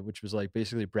Brad guy, which was like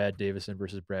basically Brad Davison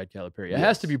versus Brad Calipari. It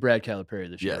has to be Brad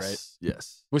Calipari this year, right?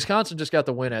 Yes. Wisconsin just got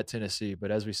the win at Tennessee, but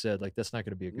as we said, like that's not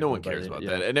going to be a good No one cares about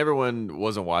that. And everyone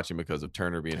wasn't watching because of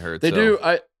Turner being hurt. They do.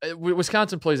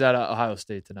 Wisconsin plays at Ohio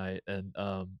State tonight, and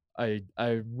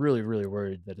I'm really, really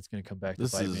worried that it's going to come back to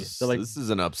bite me. So like, this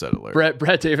is an upset alert.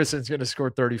 Brad Davison's going to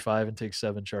score 35 and take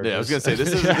 7 charges. Yeah, I was going to say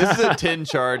this is a 10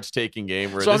 charge taking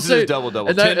game. Where this is double.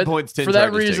 10 points, 10 for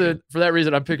that reason. Taken. For that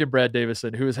reason, I'm picking Brad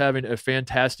Davison, who is having a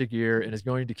fantastic year and is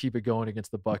going to keep it going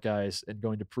against the Buckeyes and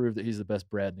going to prove that he's the best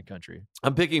Brad in the country.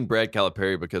 I'm picking Brad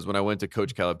Calipari because when I went to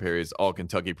Coach Calipari's All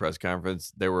Kentucky press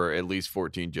conference, there were at least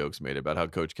 14 jokes made about how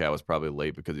Coach Cal was probably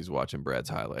late because he's watching Brad's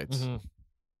highlights.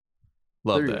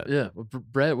 Love that. Yeah. Well,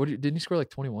 Brad, didn't he score like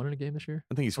 21 in a game this year?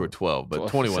 I think he scored 12, but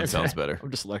 21 sounds better.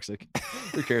 I'm dyslexic.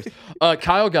 Who cares?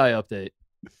 Kyle Guy update.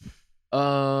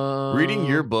 Reading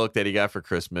your book that he got for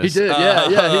Christmas. He did. Yeah,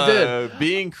 he did.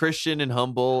 Being Christian and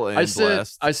humble and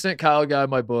blessed. I sent Kyle Guy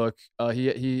my book.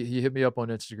 He hit me up on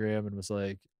Instagram and was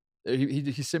like,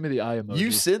 he sent me the eye emoji.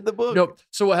 You sent the book? Nope.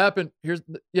 So what happened? Here's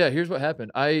what happened.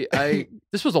 I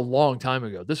this was a long time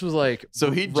ago. This was like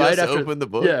he just opened the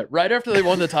book. Yeah, right after they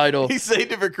won the title. He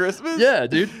saved it for Christmas. Yeah,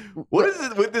 dude. What is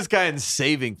it with this guy and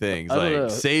saving things? Like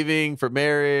saving for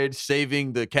marriage,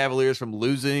 saving the Cavaliers from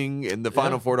losing in the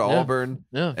Final Four to Auburn,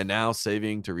 and now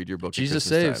saving to read your book. Jesus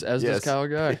saves, as does Kyle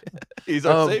Guy. He's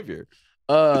our savior.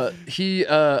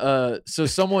 So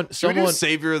someone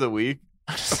savior of the week.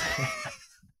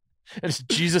 It's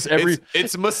Jesus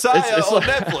it's Messiah it's on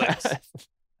Netflix.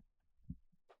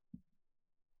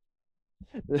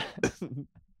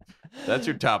 That's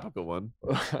your topical one.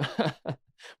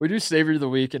 We do Savior of the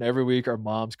Week, and every week our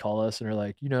moms call us and are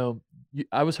like,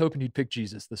 I was hoping you'd pick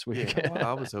Jesus this week. Yeah, well,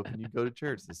 I was hoping you'd go to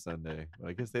church this Sunday. Well,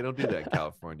 I guess they don't do that in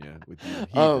California with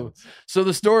you. So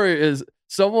the story is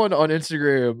someone on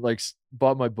Instagram like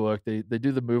bought my book. They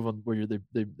do the move on where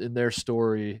they in their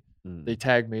story. They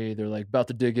tag me. They're like about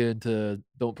to dig into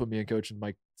 "Don't put me in coach" and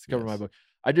Mike cover my book.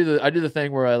 I do the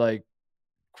thing where I like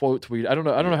quote tweet. I don't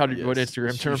know how to what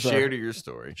Instagram terms. Shared your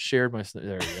story. Shared my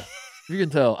there you go. You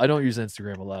can tell I don't use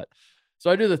Instagram a lot,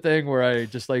 so I do the thing where I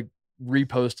just like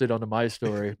repost it onto my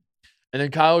story, and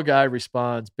then Kyle Guy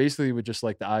responds basically with just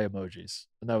like the eye emojis,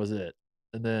 and that was it.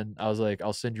 And then I was like,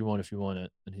 "I'll send you one if you want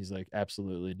it," and he's like,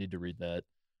 "Absolutely, need to read that."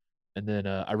 And then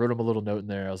I wrote him a little note in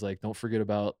there. I was like, "Don't forget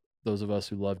about those of us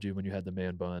who loved you when you had the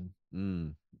man bun."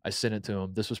 I sent it to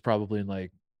him. This was probably in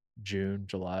like June,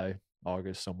 July,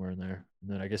 August, somewhere in there.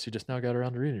 And then I guess he just now got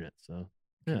around to reading it. So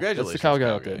yeah, congratulations, that's the Kyle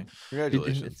Guy update.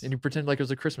 Congratulations. And you pretend like it was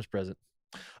a Christmas present.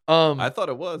 I thought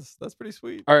it was. That's pretty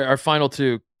sweet. All right, our final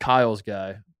two, Kyle's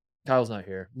guy. Kyle's not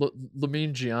here.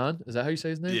 Lamine Gian, is that how you say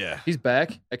his name? Yeah. He's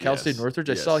back at Cal State Northridge.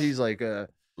 I saw he's like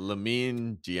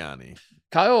Lamine Gianni.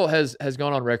 Kyle has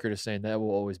gone on record as saying that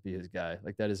will always be his guy.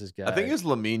 Like that is his guy. I think it's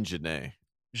Lamine Janae.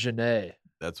 Janae.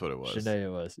 That's what it was. Janae it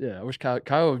was. Yeah, I wish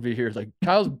Kyle would be here. Like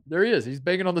Kyle's there he is. He's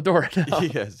banging on the door right now.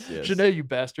 yes. Janae, you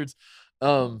bastards.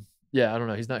 Yeah, I don't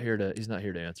know. He's not here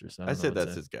to answer. So I said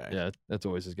that's his guy. Yeah, that's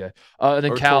always his guy. And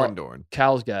then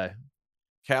Cal's guy.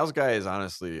 Cal's guy is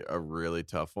honestly a really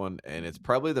tough one, and it's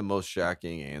probably the most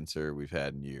shocking answer we've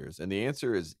had in years. And the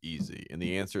answer is easy, and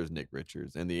the answer is Nick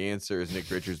Richards. And the answer is Nick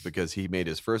Richards because he made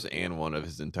his first and one of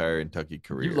his entire Kentucky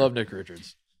career. You love Nick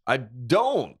Richards. I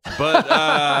don't,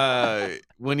 but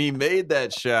when he made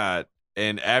that shot,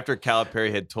 and after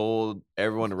Calipari had told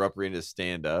everyone to Rupp Arena to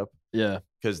stand up, yeah,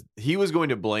 because he was going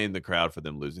to blame the crowd for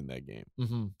them losing that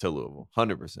game to Louisville,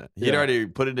 100%. He had already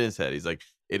put it in his head. He's like,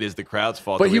 it is the crowd's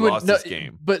fault that we lost this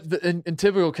game. But in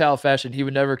typical Cal fashion, he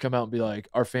would never come out and be like,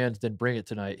 our fans didn't bring it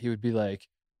tonight. He would be like,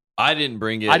 I didn't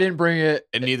bring it.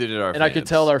 And neither did our fans. And I could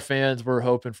tell our fans were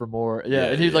hoping for more. Yeah.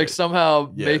 And he'd like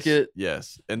somehow make it.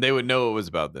 Yes. And they would know it was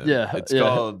about them. Yeah. It's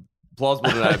called plausible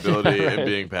deniability and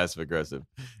being passive aggressive.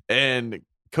 And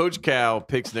Coach Cal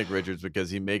picks Nick Richards because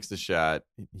he makes the shot.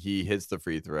 He hits the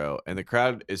free throw. And the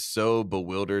crowd is so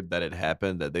bewildered that it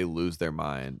happened that they lose their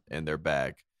mind and they're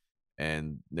back.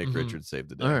 And Nick Richards saved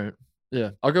the day. All right.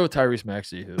 Yeah. I'll go with Tyrese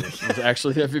Maxey, who was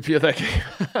actually the MVP of that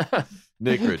game.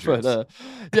 Nick Richards. But,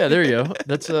 yeah, there you go.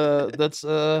 That's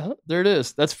there it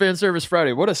is. That's Fan Service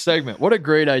Friday. What a segment. What a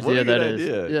great idea that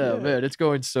is. Yeah, man, it's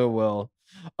going so well.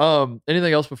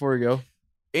 Anything else before we go?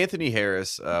 Anthony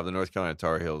Harris of the North Carolina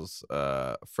Tar Heels,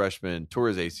 freshman, tore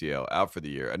his ACL, out for the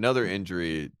year. Another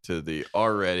injury to the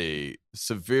already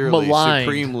severely,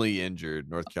 supremely injured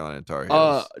North Carolina Tar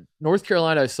Heels. North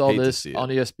Carolina, I saw this on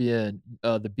ESPN,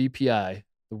 the BPI,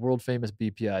 the world famous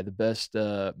BPI, the best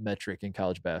metric in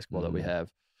college basketball that we have.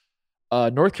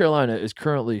 North Carolina is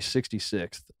currently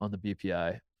 66th on the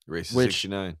BPI. Race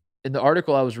 69. In the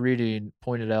article I was reading,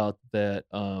 pointed out that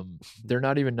they're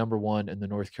not even number one in the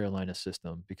North Carolina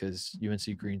system because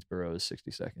UNC Greensboro is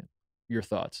 62nd. Your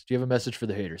thoughts? Do you have a message for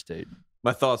the haters, Tate?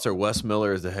 My thoughts are Wes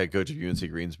Miller is the head coach of UNC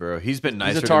Greensboro. He's been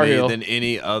nicer to me than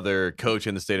any other coach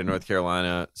in the state of North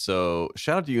Carolina. So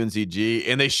shout out to UNCG,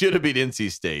 and they should have beat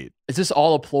NC State. Is this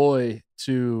all a ploy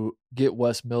to get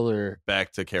Wes Miller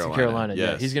back to Carolina?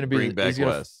 Yes. Yeah, he's going to be bring back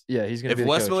Wes. Yeah, he's going to be. If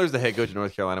Wes Miller is the head coach of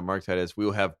North Carolina, Mark Titus, we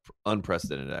will have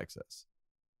unprecedented access.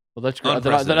 Well, that's great.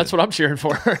 That's what I'm cheering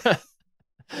for.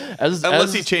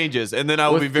 Unless he changes, and then I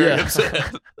will be very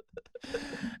upset.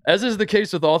 As is the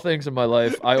case with all things in my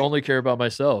life, I only care about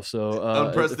myself. So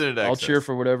unprecedented I'll cheer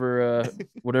for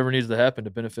whatever needs to happen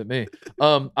to benefit me.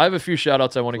 I have a few shout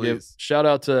outs I want to give. Shout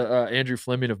out to Andrew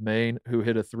Fleming of Maine, who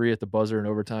hit a 3 at the buzzer in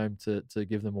overtime to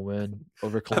give them a win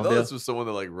over Columbia. I thought this was someone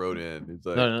that wrote in. He's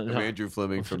like, I'm Andrew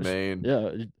Fleming from Maine.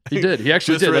 Yeah, he did. He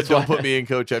actually did. Don't put me in,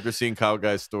 coach, after seeing Kyle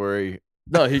Guy's story.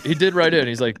 No, he did write in.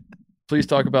 He's like, please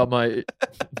talk about my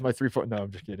 3-point. No,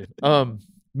 I'm just kidding.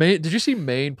 Maine, did you see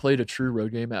Maine played a true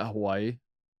road game at Hawaii?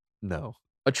 No.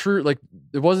 A true, like,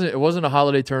 it wasn't a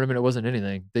holiday tournament. It wasn't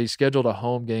anything. They scheduled a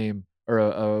home game or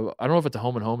I don't know if it's a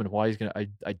home and Hawaii's going to,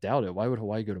 I doubt it. Why would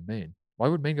Hawaii go to Maine? Why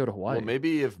would Maine go to Hawaii? Well,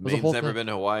 maybe if Maine's never been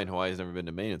to Hawaii and Hawaii's never been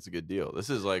to Maine, it's a good deal. This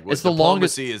is like what it's the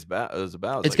longest is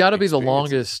about. It's got to be the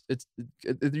longest.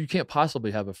 You can't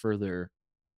possibly have a further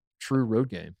true road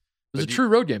game. It was a true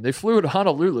road game. They flew to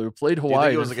Honolulu, played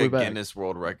Hawaii. Do you think it was like a back. Guinness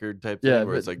World Record type thing?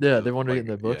 Where it's like, they wanted to get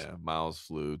in the books. Yeah, Miles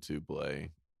flew to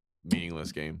play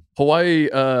meaningless game. Hawaii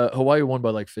won by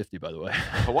like 50, by the way.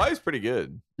 Hawaii's pretty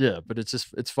good. Yeah, but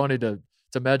it's funny to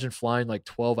imagine flying like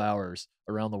 12 hours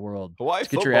around the world. Hawaii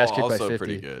get your ass kicked also by 50.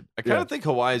 Pretty good. I kind of think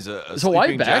Hawaii's a Is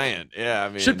Hawaii back? Giant. Yeah, I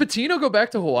mean, should Patino go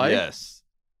back to Hawaii? Yes.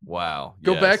 Wow.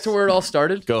 Go back to where it all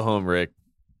started. Go home, Rick.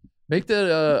 Make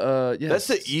that that's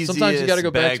the easiest sometimes you gotta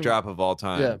go bag drop of all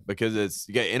time because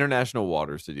you got international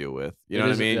waters to deal with. You know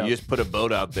what I mean? You just put a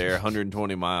boat out there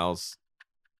 120 miles,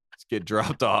 just get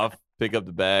dropped off, pick up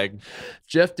the bag.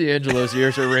 Jeff D'Angelo's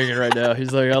ears are ringing right now.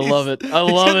 He's like, I love it. I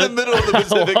love it. In the middle of the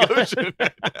Pacific Ocean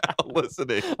right now,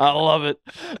 listening. I love it.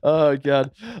 Oh,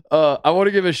 God. I want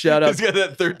to give a shout out. He's got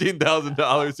that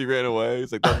 $13,000 he ran away.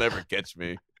 He's like, they'll never catch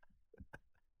me.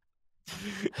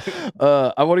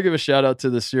 I want to give a shout out to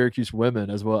the Syracuse women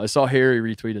as well. I saw Harry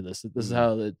retweeted this. This is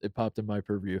how it popped in my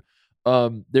purview.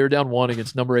 They were down 1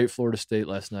 against number 8 Florida State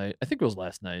last night. I think it was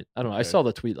last night. I don't know. Okay. I saw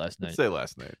the tweet last night. Let's say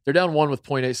last night. They're down 1 with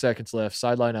 0.8 seconds left.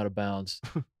 Sideline out of bounds.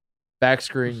 Back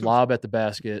screen, lob at the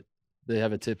basket. They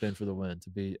have a tip in for the win to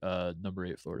be number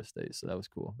 8 Florida State. So that was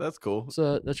cool. That's cool.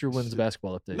 So that's your women's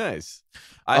basketball update. Nice.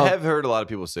 I have heard a lot of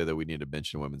people say that we need to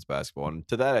mention women's basketball. And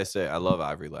to that I say I love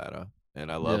Ivory Latta. And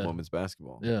I love women's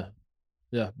basketball. Yeah.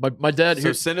 Yeah, my dad.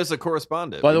 So send us a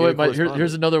correspondent. By the way,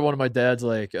 here's another one of my dad's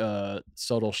like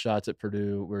subtle shots at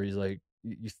Purdue where he's like,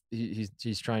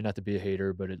 he's trying not to be a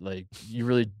hater, but it like you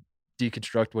really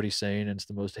deconstruct what he's saying, and it's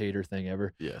the most hater thing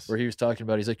ever. Yes. Where he was talking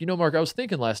about, he's like, Mark, I was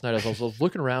thinking last night as I was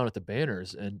looking around at the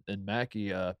banners and Mackey,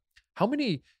 how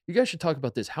many? You guys should talk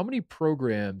about this. How many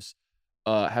programs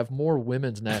have more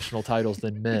women's national titles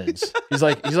than men's? He's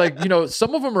like,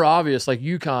 some of them are obvious, like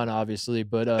UConn, obviously,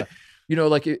 but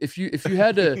like if you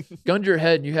had to gun to your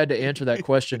head and you had to answer that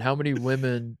question, how many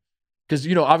women? Because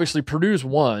obviously Purdue's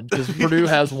won, because Purdue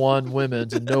has one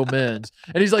women's and no men's,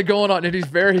 and he's like going on and he's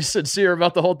very sincere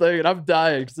about the whole thing, and I'm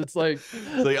dying because it's like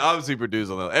obviously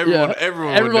Purdue's on that.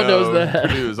 Everyone knows that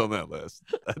Purdue is on that list.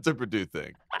 That's a Purdue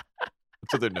thing.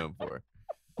 That's what they're known for.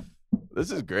 This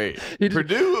is great.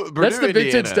 Purdue. That's the Indiana.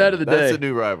 Big Ten stat of the day. That's a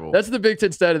new rival. That's the Big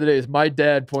Ten stat of the day. Is my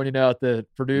dad pointing out that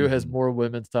Purdue has more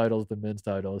women's titles than men's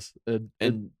titles. And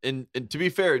to be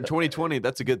fair, in 2020,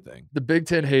 that's a good thing. The Big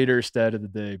Ten hater stat of the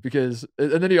day, because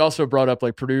and then he also brought up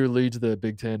like Purdue leads the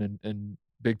Big Ten and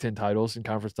Big Ten titles and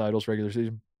conference titles regular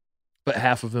season, but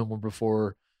half of them were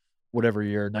before whatever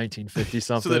year, 1950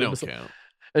 something. So they don't count.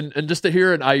 And just to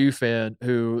hear an IU fan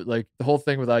who, like, the whole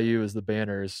thing with IU is the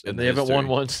banners, and they haven't won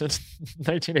one since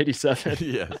 1987.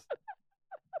 Yes.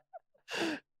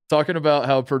 Talking about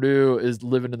how Purdue is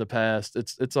living in the past.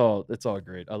 It's all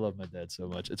great. I love my dad so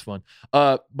much. It's fun.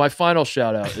 My final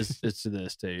shout out is to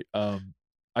this, Tate.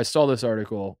 I saw this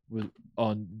article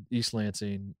on East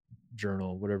Lansing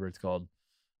Journal, whatever it's called.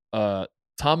 Tom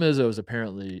Izzo is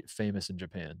apparently famous in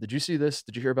Japan. Did you see this?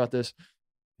 Did you hear about this?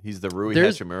 He's the Rui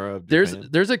Hachimura of Japan.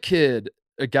 There's a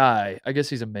guy. I guess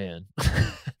he's a man.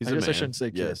 I shouldn't say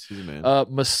kid. Yes, he's a man.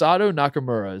 Masato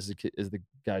Nakamura is the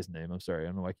guy's name. I'm sorry. I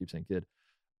don't know why I keep saying kid.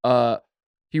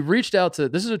 He reached out to.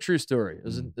 This is a true story. It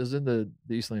was in the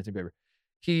East Lansing paper.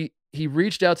 He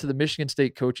reached out to the Michigan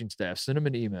State coaching staff, sent him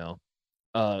an email,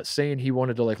 saying he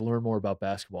wanted to like learn more about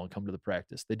basketball and come to the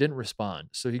practice. They didn't respond,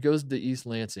 so he goes to East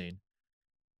Lansing,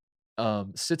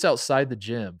 sits outside the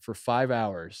gym for 5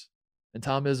 hours. And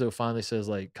Tom Izzo finally says,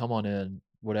 like, come on in,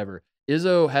 whatever.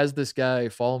 Izzo has this guy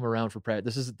follow him around for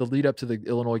practice. This is the lead up to the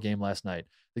Illinois game last night.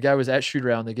 The guy was at shoot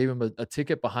around. They gave him a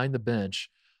ticket behind the bench.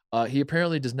 He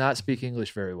apparently does not speak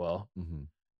English very well. Mm-hmm.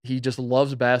 He just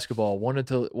loves basketball, wanted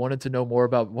to know more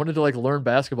wanted to like learn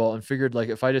basketball, and figured like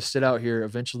if I just sit out here,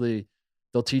 eventually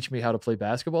they'll teach me how to play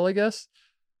basketball, I guess.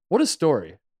 What a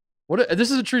story.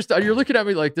 This is a true story. You're looking at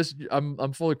me like this.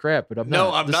 I'm full of crap, but I'm not.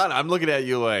 No, I'm not. I'm looking at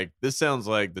you like this sounds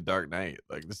like The Dark Knight.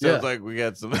 Like this sounds like we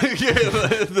got some. But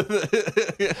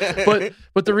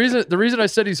the reason I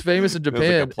said he's famous in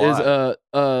Japan is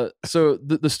so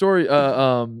the story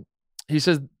he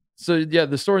says. So, yeah,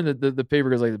 the story in the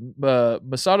paper goes like,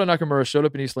 Masato Nakamura showed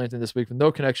up in East Lansing this week with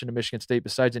no connection to Michigan State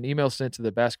besides an email sent to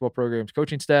the basketball program's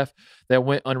coaching staff that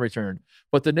went unreturned.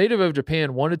 But the native of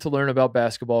Japan wanted to learn about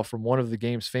basketball from one of the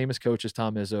game's famous coaches,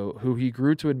 Tom Izzo, who he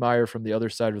grew to admire from the other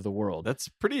side of the world. That's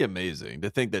pretty amazing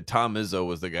to think that Tom Izzo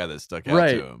was the guy that stuck out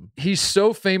to him. He's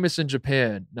so famous in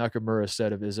Japan, Nakamura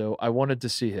said of Izzo. I wanted to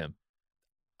see him.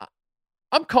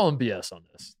 I'm calling BS on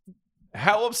this.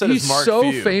 How upset is Mark Few?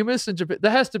 Few? He's so famous in Japan.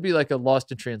 That has to be like a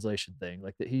lost in translation thing.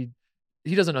 Like that he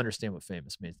doesn't understand what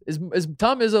famous means. Is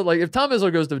Tom Izzo like if Tom Izzo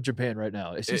goes to Japan right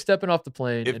now? Is he stepping off the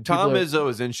plane? If Tom Izzo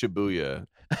is in Shibuya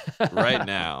right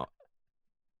now,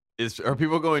 are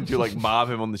people going to like mob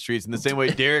him on the streets in the same way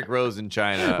Derrick Rose in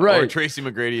China, or Tracy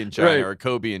McGrady in China, or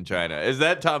Kobe in China? Is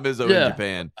that Tom Izzo in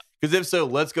Japan? Because if so,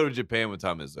 let's go to Japan with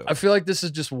Tom Izzo. I feel like this is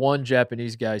just one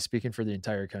Japanese guy speaking for the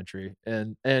entire country,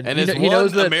 and he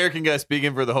knows that American guy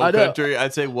speaking for the whole country.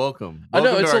 I'd say welcome. I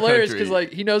know it's hilarious because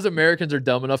like he knows Americans are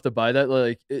dumb enough to buy that.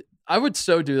 Like I would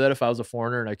so do that if I was a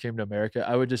foreigner and I came to America.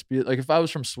 I would just be like, if I was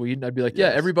from Sweden, I'd be like, yeah,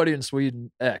 everybody in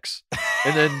Sweden X,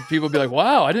 and then people would be like,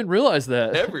 wow, I didn't realize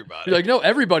that. Everybody. Be like, no,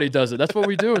 everybody does it. That's what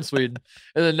we do in Sweden.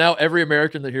 And then now every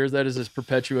American that hears that is just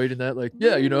perpetuating that. Like,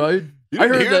 yeah, I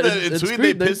heard that in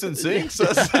Sweden they piss in sinks.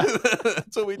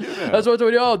 That's what we do now. That's what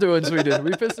we all do in Sweden.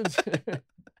 We piss in sinks.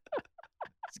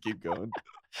 Let's keep going.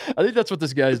 I think that's what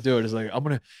this guy's doing. Is like,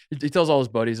 he tells all his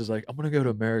buddies, is like, I'm gonna go to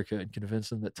America and convince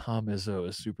them that Tom Izzo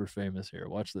is super famous here.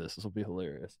 Watch this. This will be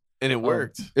hilarious. And it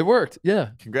worked. It worked.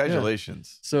 Yeah.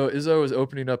 Congratulations. Yeah. So Izzo is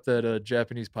opening up that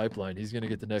Japanese pipeline. He's gonna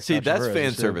get the next. See, that's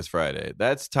Fan Service Friday.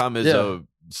 That's Tom Izzo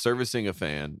servicing a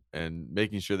fan and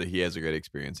making sure that he has a great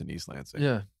experience in East Lansing.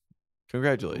 Yeah.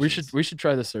 Congratulations. We should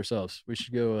try this ourselves. We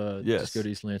should go just go to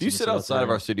East Lansing. If you sit outside of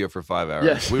our studio for 5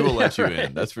 hours, we will let you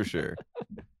in. That's for sure.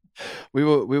 We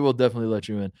will definitely let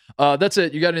you in. That's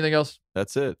it. You got anything else?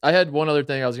 That's it. I had one other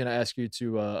thing I was going to ask you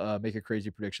to make a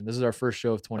crazy prediction. This is our first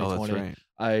show of 2020. Oh, that's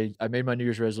right. I made my New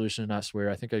Year's resolution to not swear.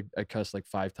 I think I cussed like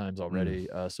 5 times already.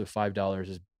 So $5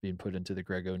 is being put into the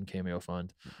Greg Oden Cameo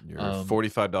Fund. You're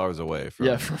 $45 away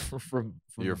from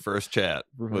from your first chat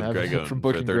with Greg Oden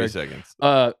for 30 seconds.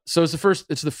 So it's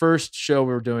the first show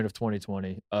we're doing of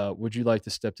 2020. Would you like to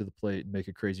step to the plate and make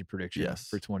a crazy prediction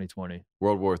for 2020?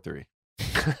 World War III.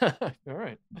 All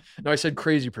right. No, I said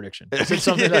crazy prediction. I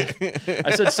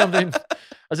said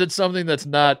something that's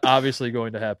not obviously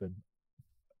going to happen.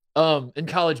 In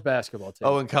college basketball.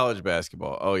 In college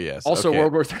basketball. Oh, yes. Also, okay.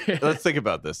 World War III. Let's think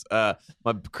about this. My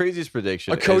craziest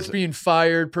prediction: a coach being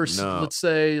fired. Let's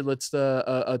say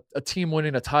a team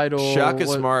winning a title. Shaka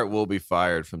Smart will be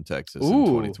fired from Texas in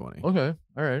 2020. Okay.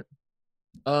 All right.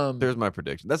 There's my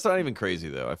prediction. That's not even crazy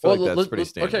though. I feel like that's pretty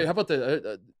standard. Okay. How about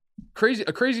the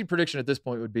crazy prediction at this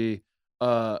point would be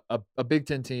a Big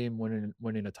Ten team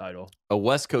winning a title, a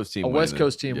West Coast team, winning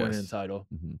a title,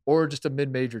 or just a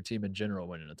mid-major team in general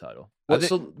winning a title.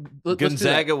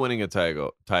 Gonzaga winning a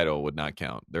title would not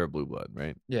count. They're a blue blood,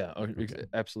 right? Yeah, okay.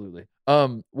 Absolutely.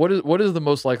 What is the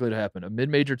most likely to happen? A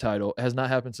mid-major title has not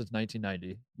happened since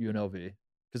 1990 UNLV,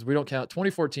 because we don't count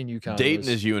 2014 UConn. Dayton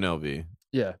is UNLV.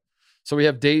 Yeah. So we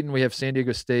have Dayton, we have San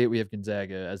Diego State, we have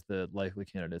Gonzaga as the likely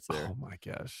candidates there. Oh my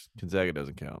gosh, Gonzaga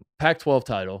doesn't count. Pac-12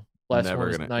 title. Last never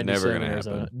one was 97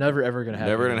 Arizona. Happen. Never ever gonna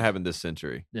happen. Never gonna happen this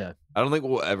century. Yeah. I don't think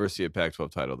we'll ever see a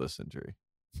Pac-12 title this century.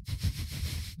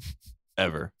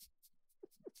 Ever.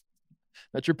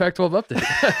 That's your Pac-12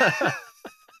 update.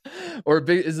 Or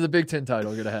is the Big Ten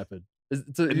title gonna happen?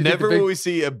 Never will we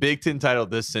see a Big Ten title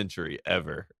this century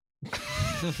ever.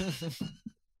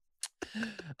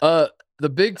 The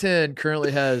Big Ten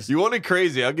currently has. You want it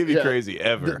crazy? I'll give you crazy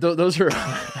ever. Those are.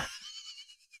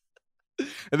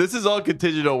 And this is all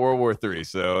contingent on World War III.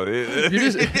 So I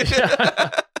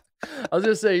was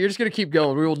gonna say you're just gonna keep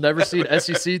going. We will never see an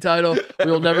SEC title. We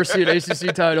will never see an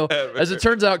ACC title. Ever. As it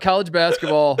turns out, college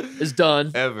basketball is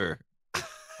done. Ever.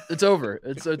 It's over.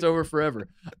 It's over forever.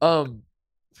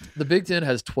 The Big Ten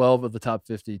has 12 of the top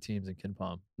 50 teams in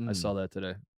KenPom. I saw that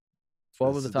today.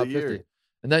 12 of the top 50,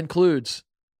 and that includes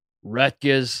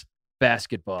Rutgers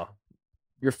basketball.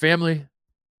 Your family,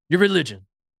 your religion,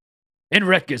 and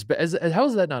Rutgers. How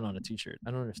is that not on a T-shirt?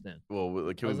 I don't understand.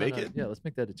 Well, can we make it? Yeah, let's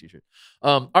make that a T-shirt.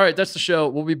 All right, that's the show.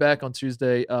 We'll be back on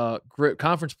Tuesday.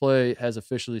 Conference play has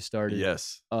officially started.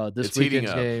 Yes. This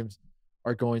weekend's games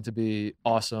are going to be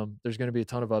awesome. There's going to be a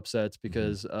ton of upsets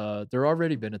because there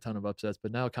already been a ton of upsets,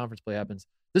 but now conference play happens.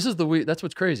 This is the week. That's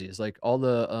what's crazy. Is like all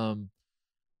the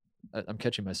I'm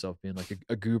catching myself being like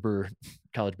a goober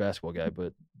college basketball guy,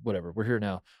 but whatever. We're here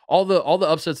now. All the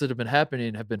upsets that have been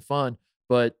happening have been fun,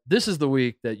 but this is the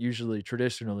week that usually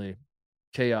traditionally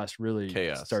chaos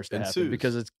starts to happen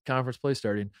because it's conference play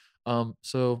starting.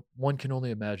 So one can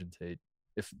only imagine, Tate,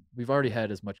 if we've already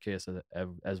had as much chaos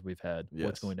as we've had,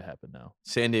 what's going to happen now?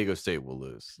 San Diego State will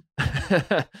lose.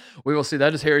 We will see.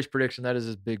 That is Harry's prediction. That is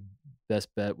his big best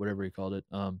bet, whatever he called it.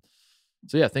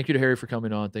 So yeah, thank you to Harry for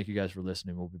coming on. Thank you guys for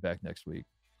listening. We'll be back next week.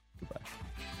 Goodbye.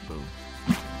 Boom.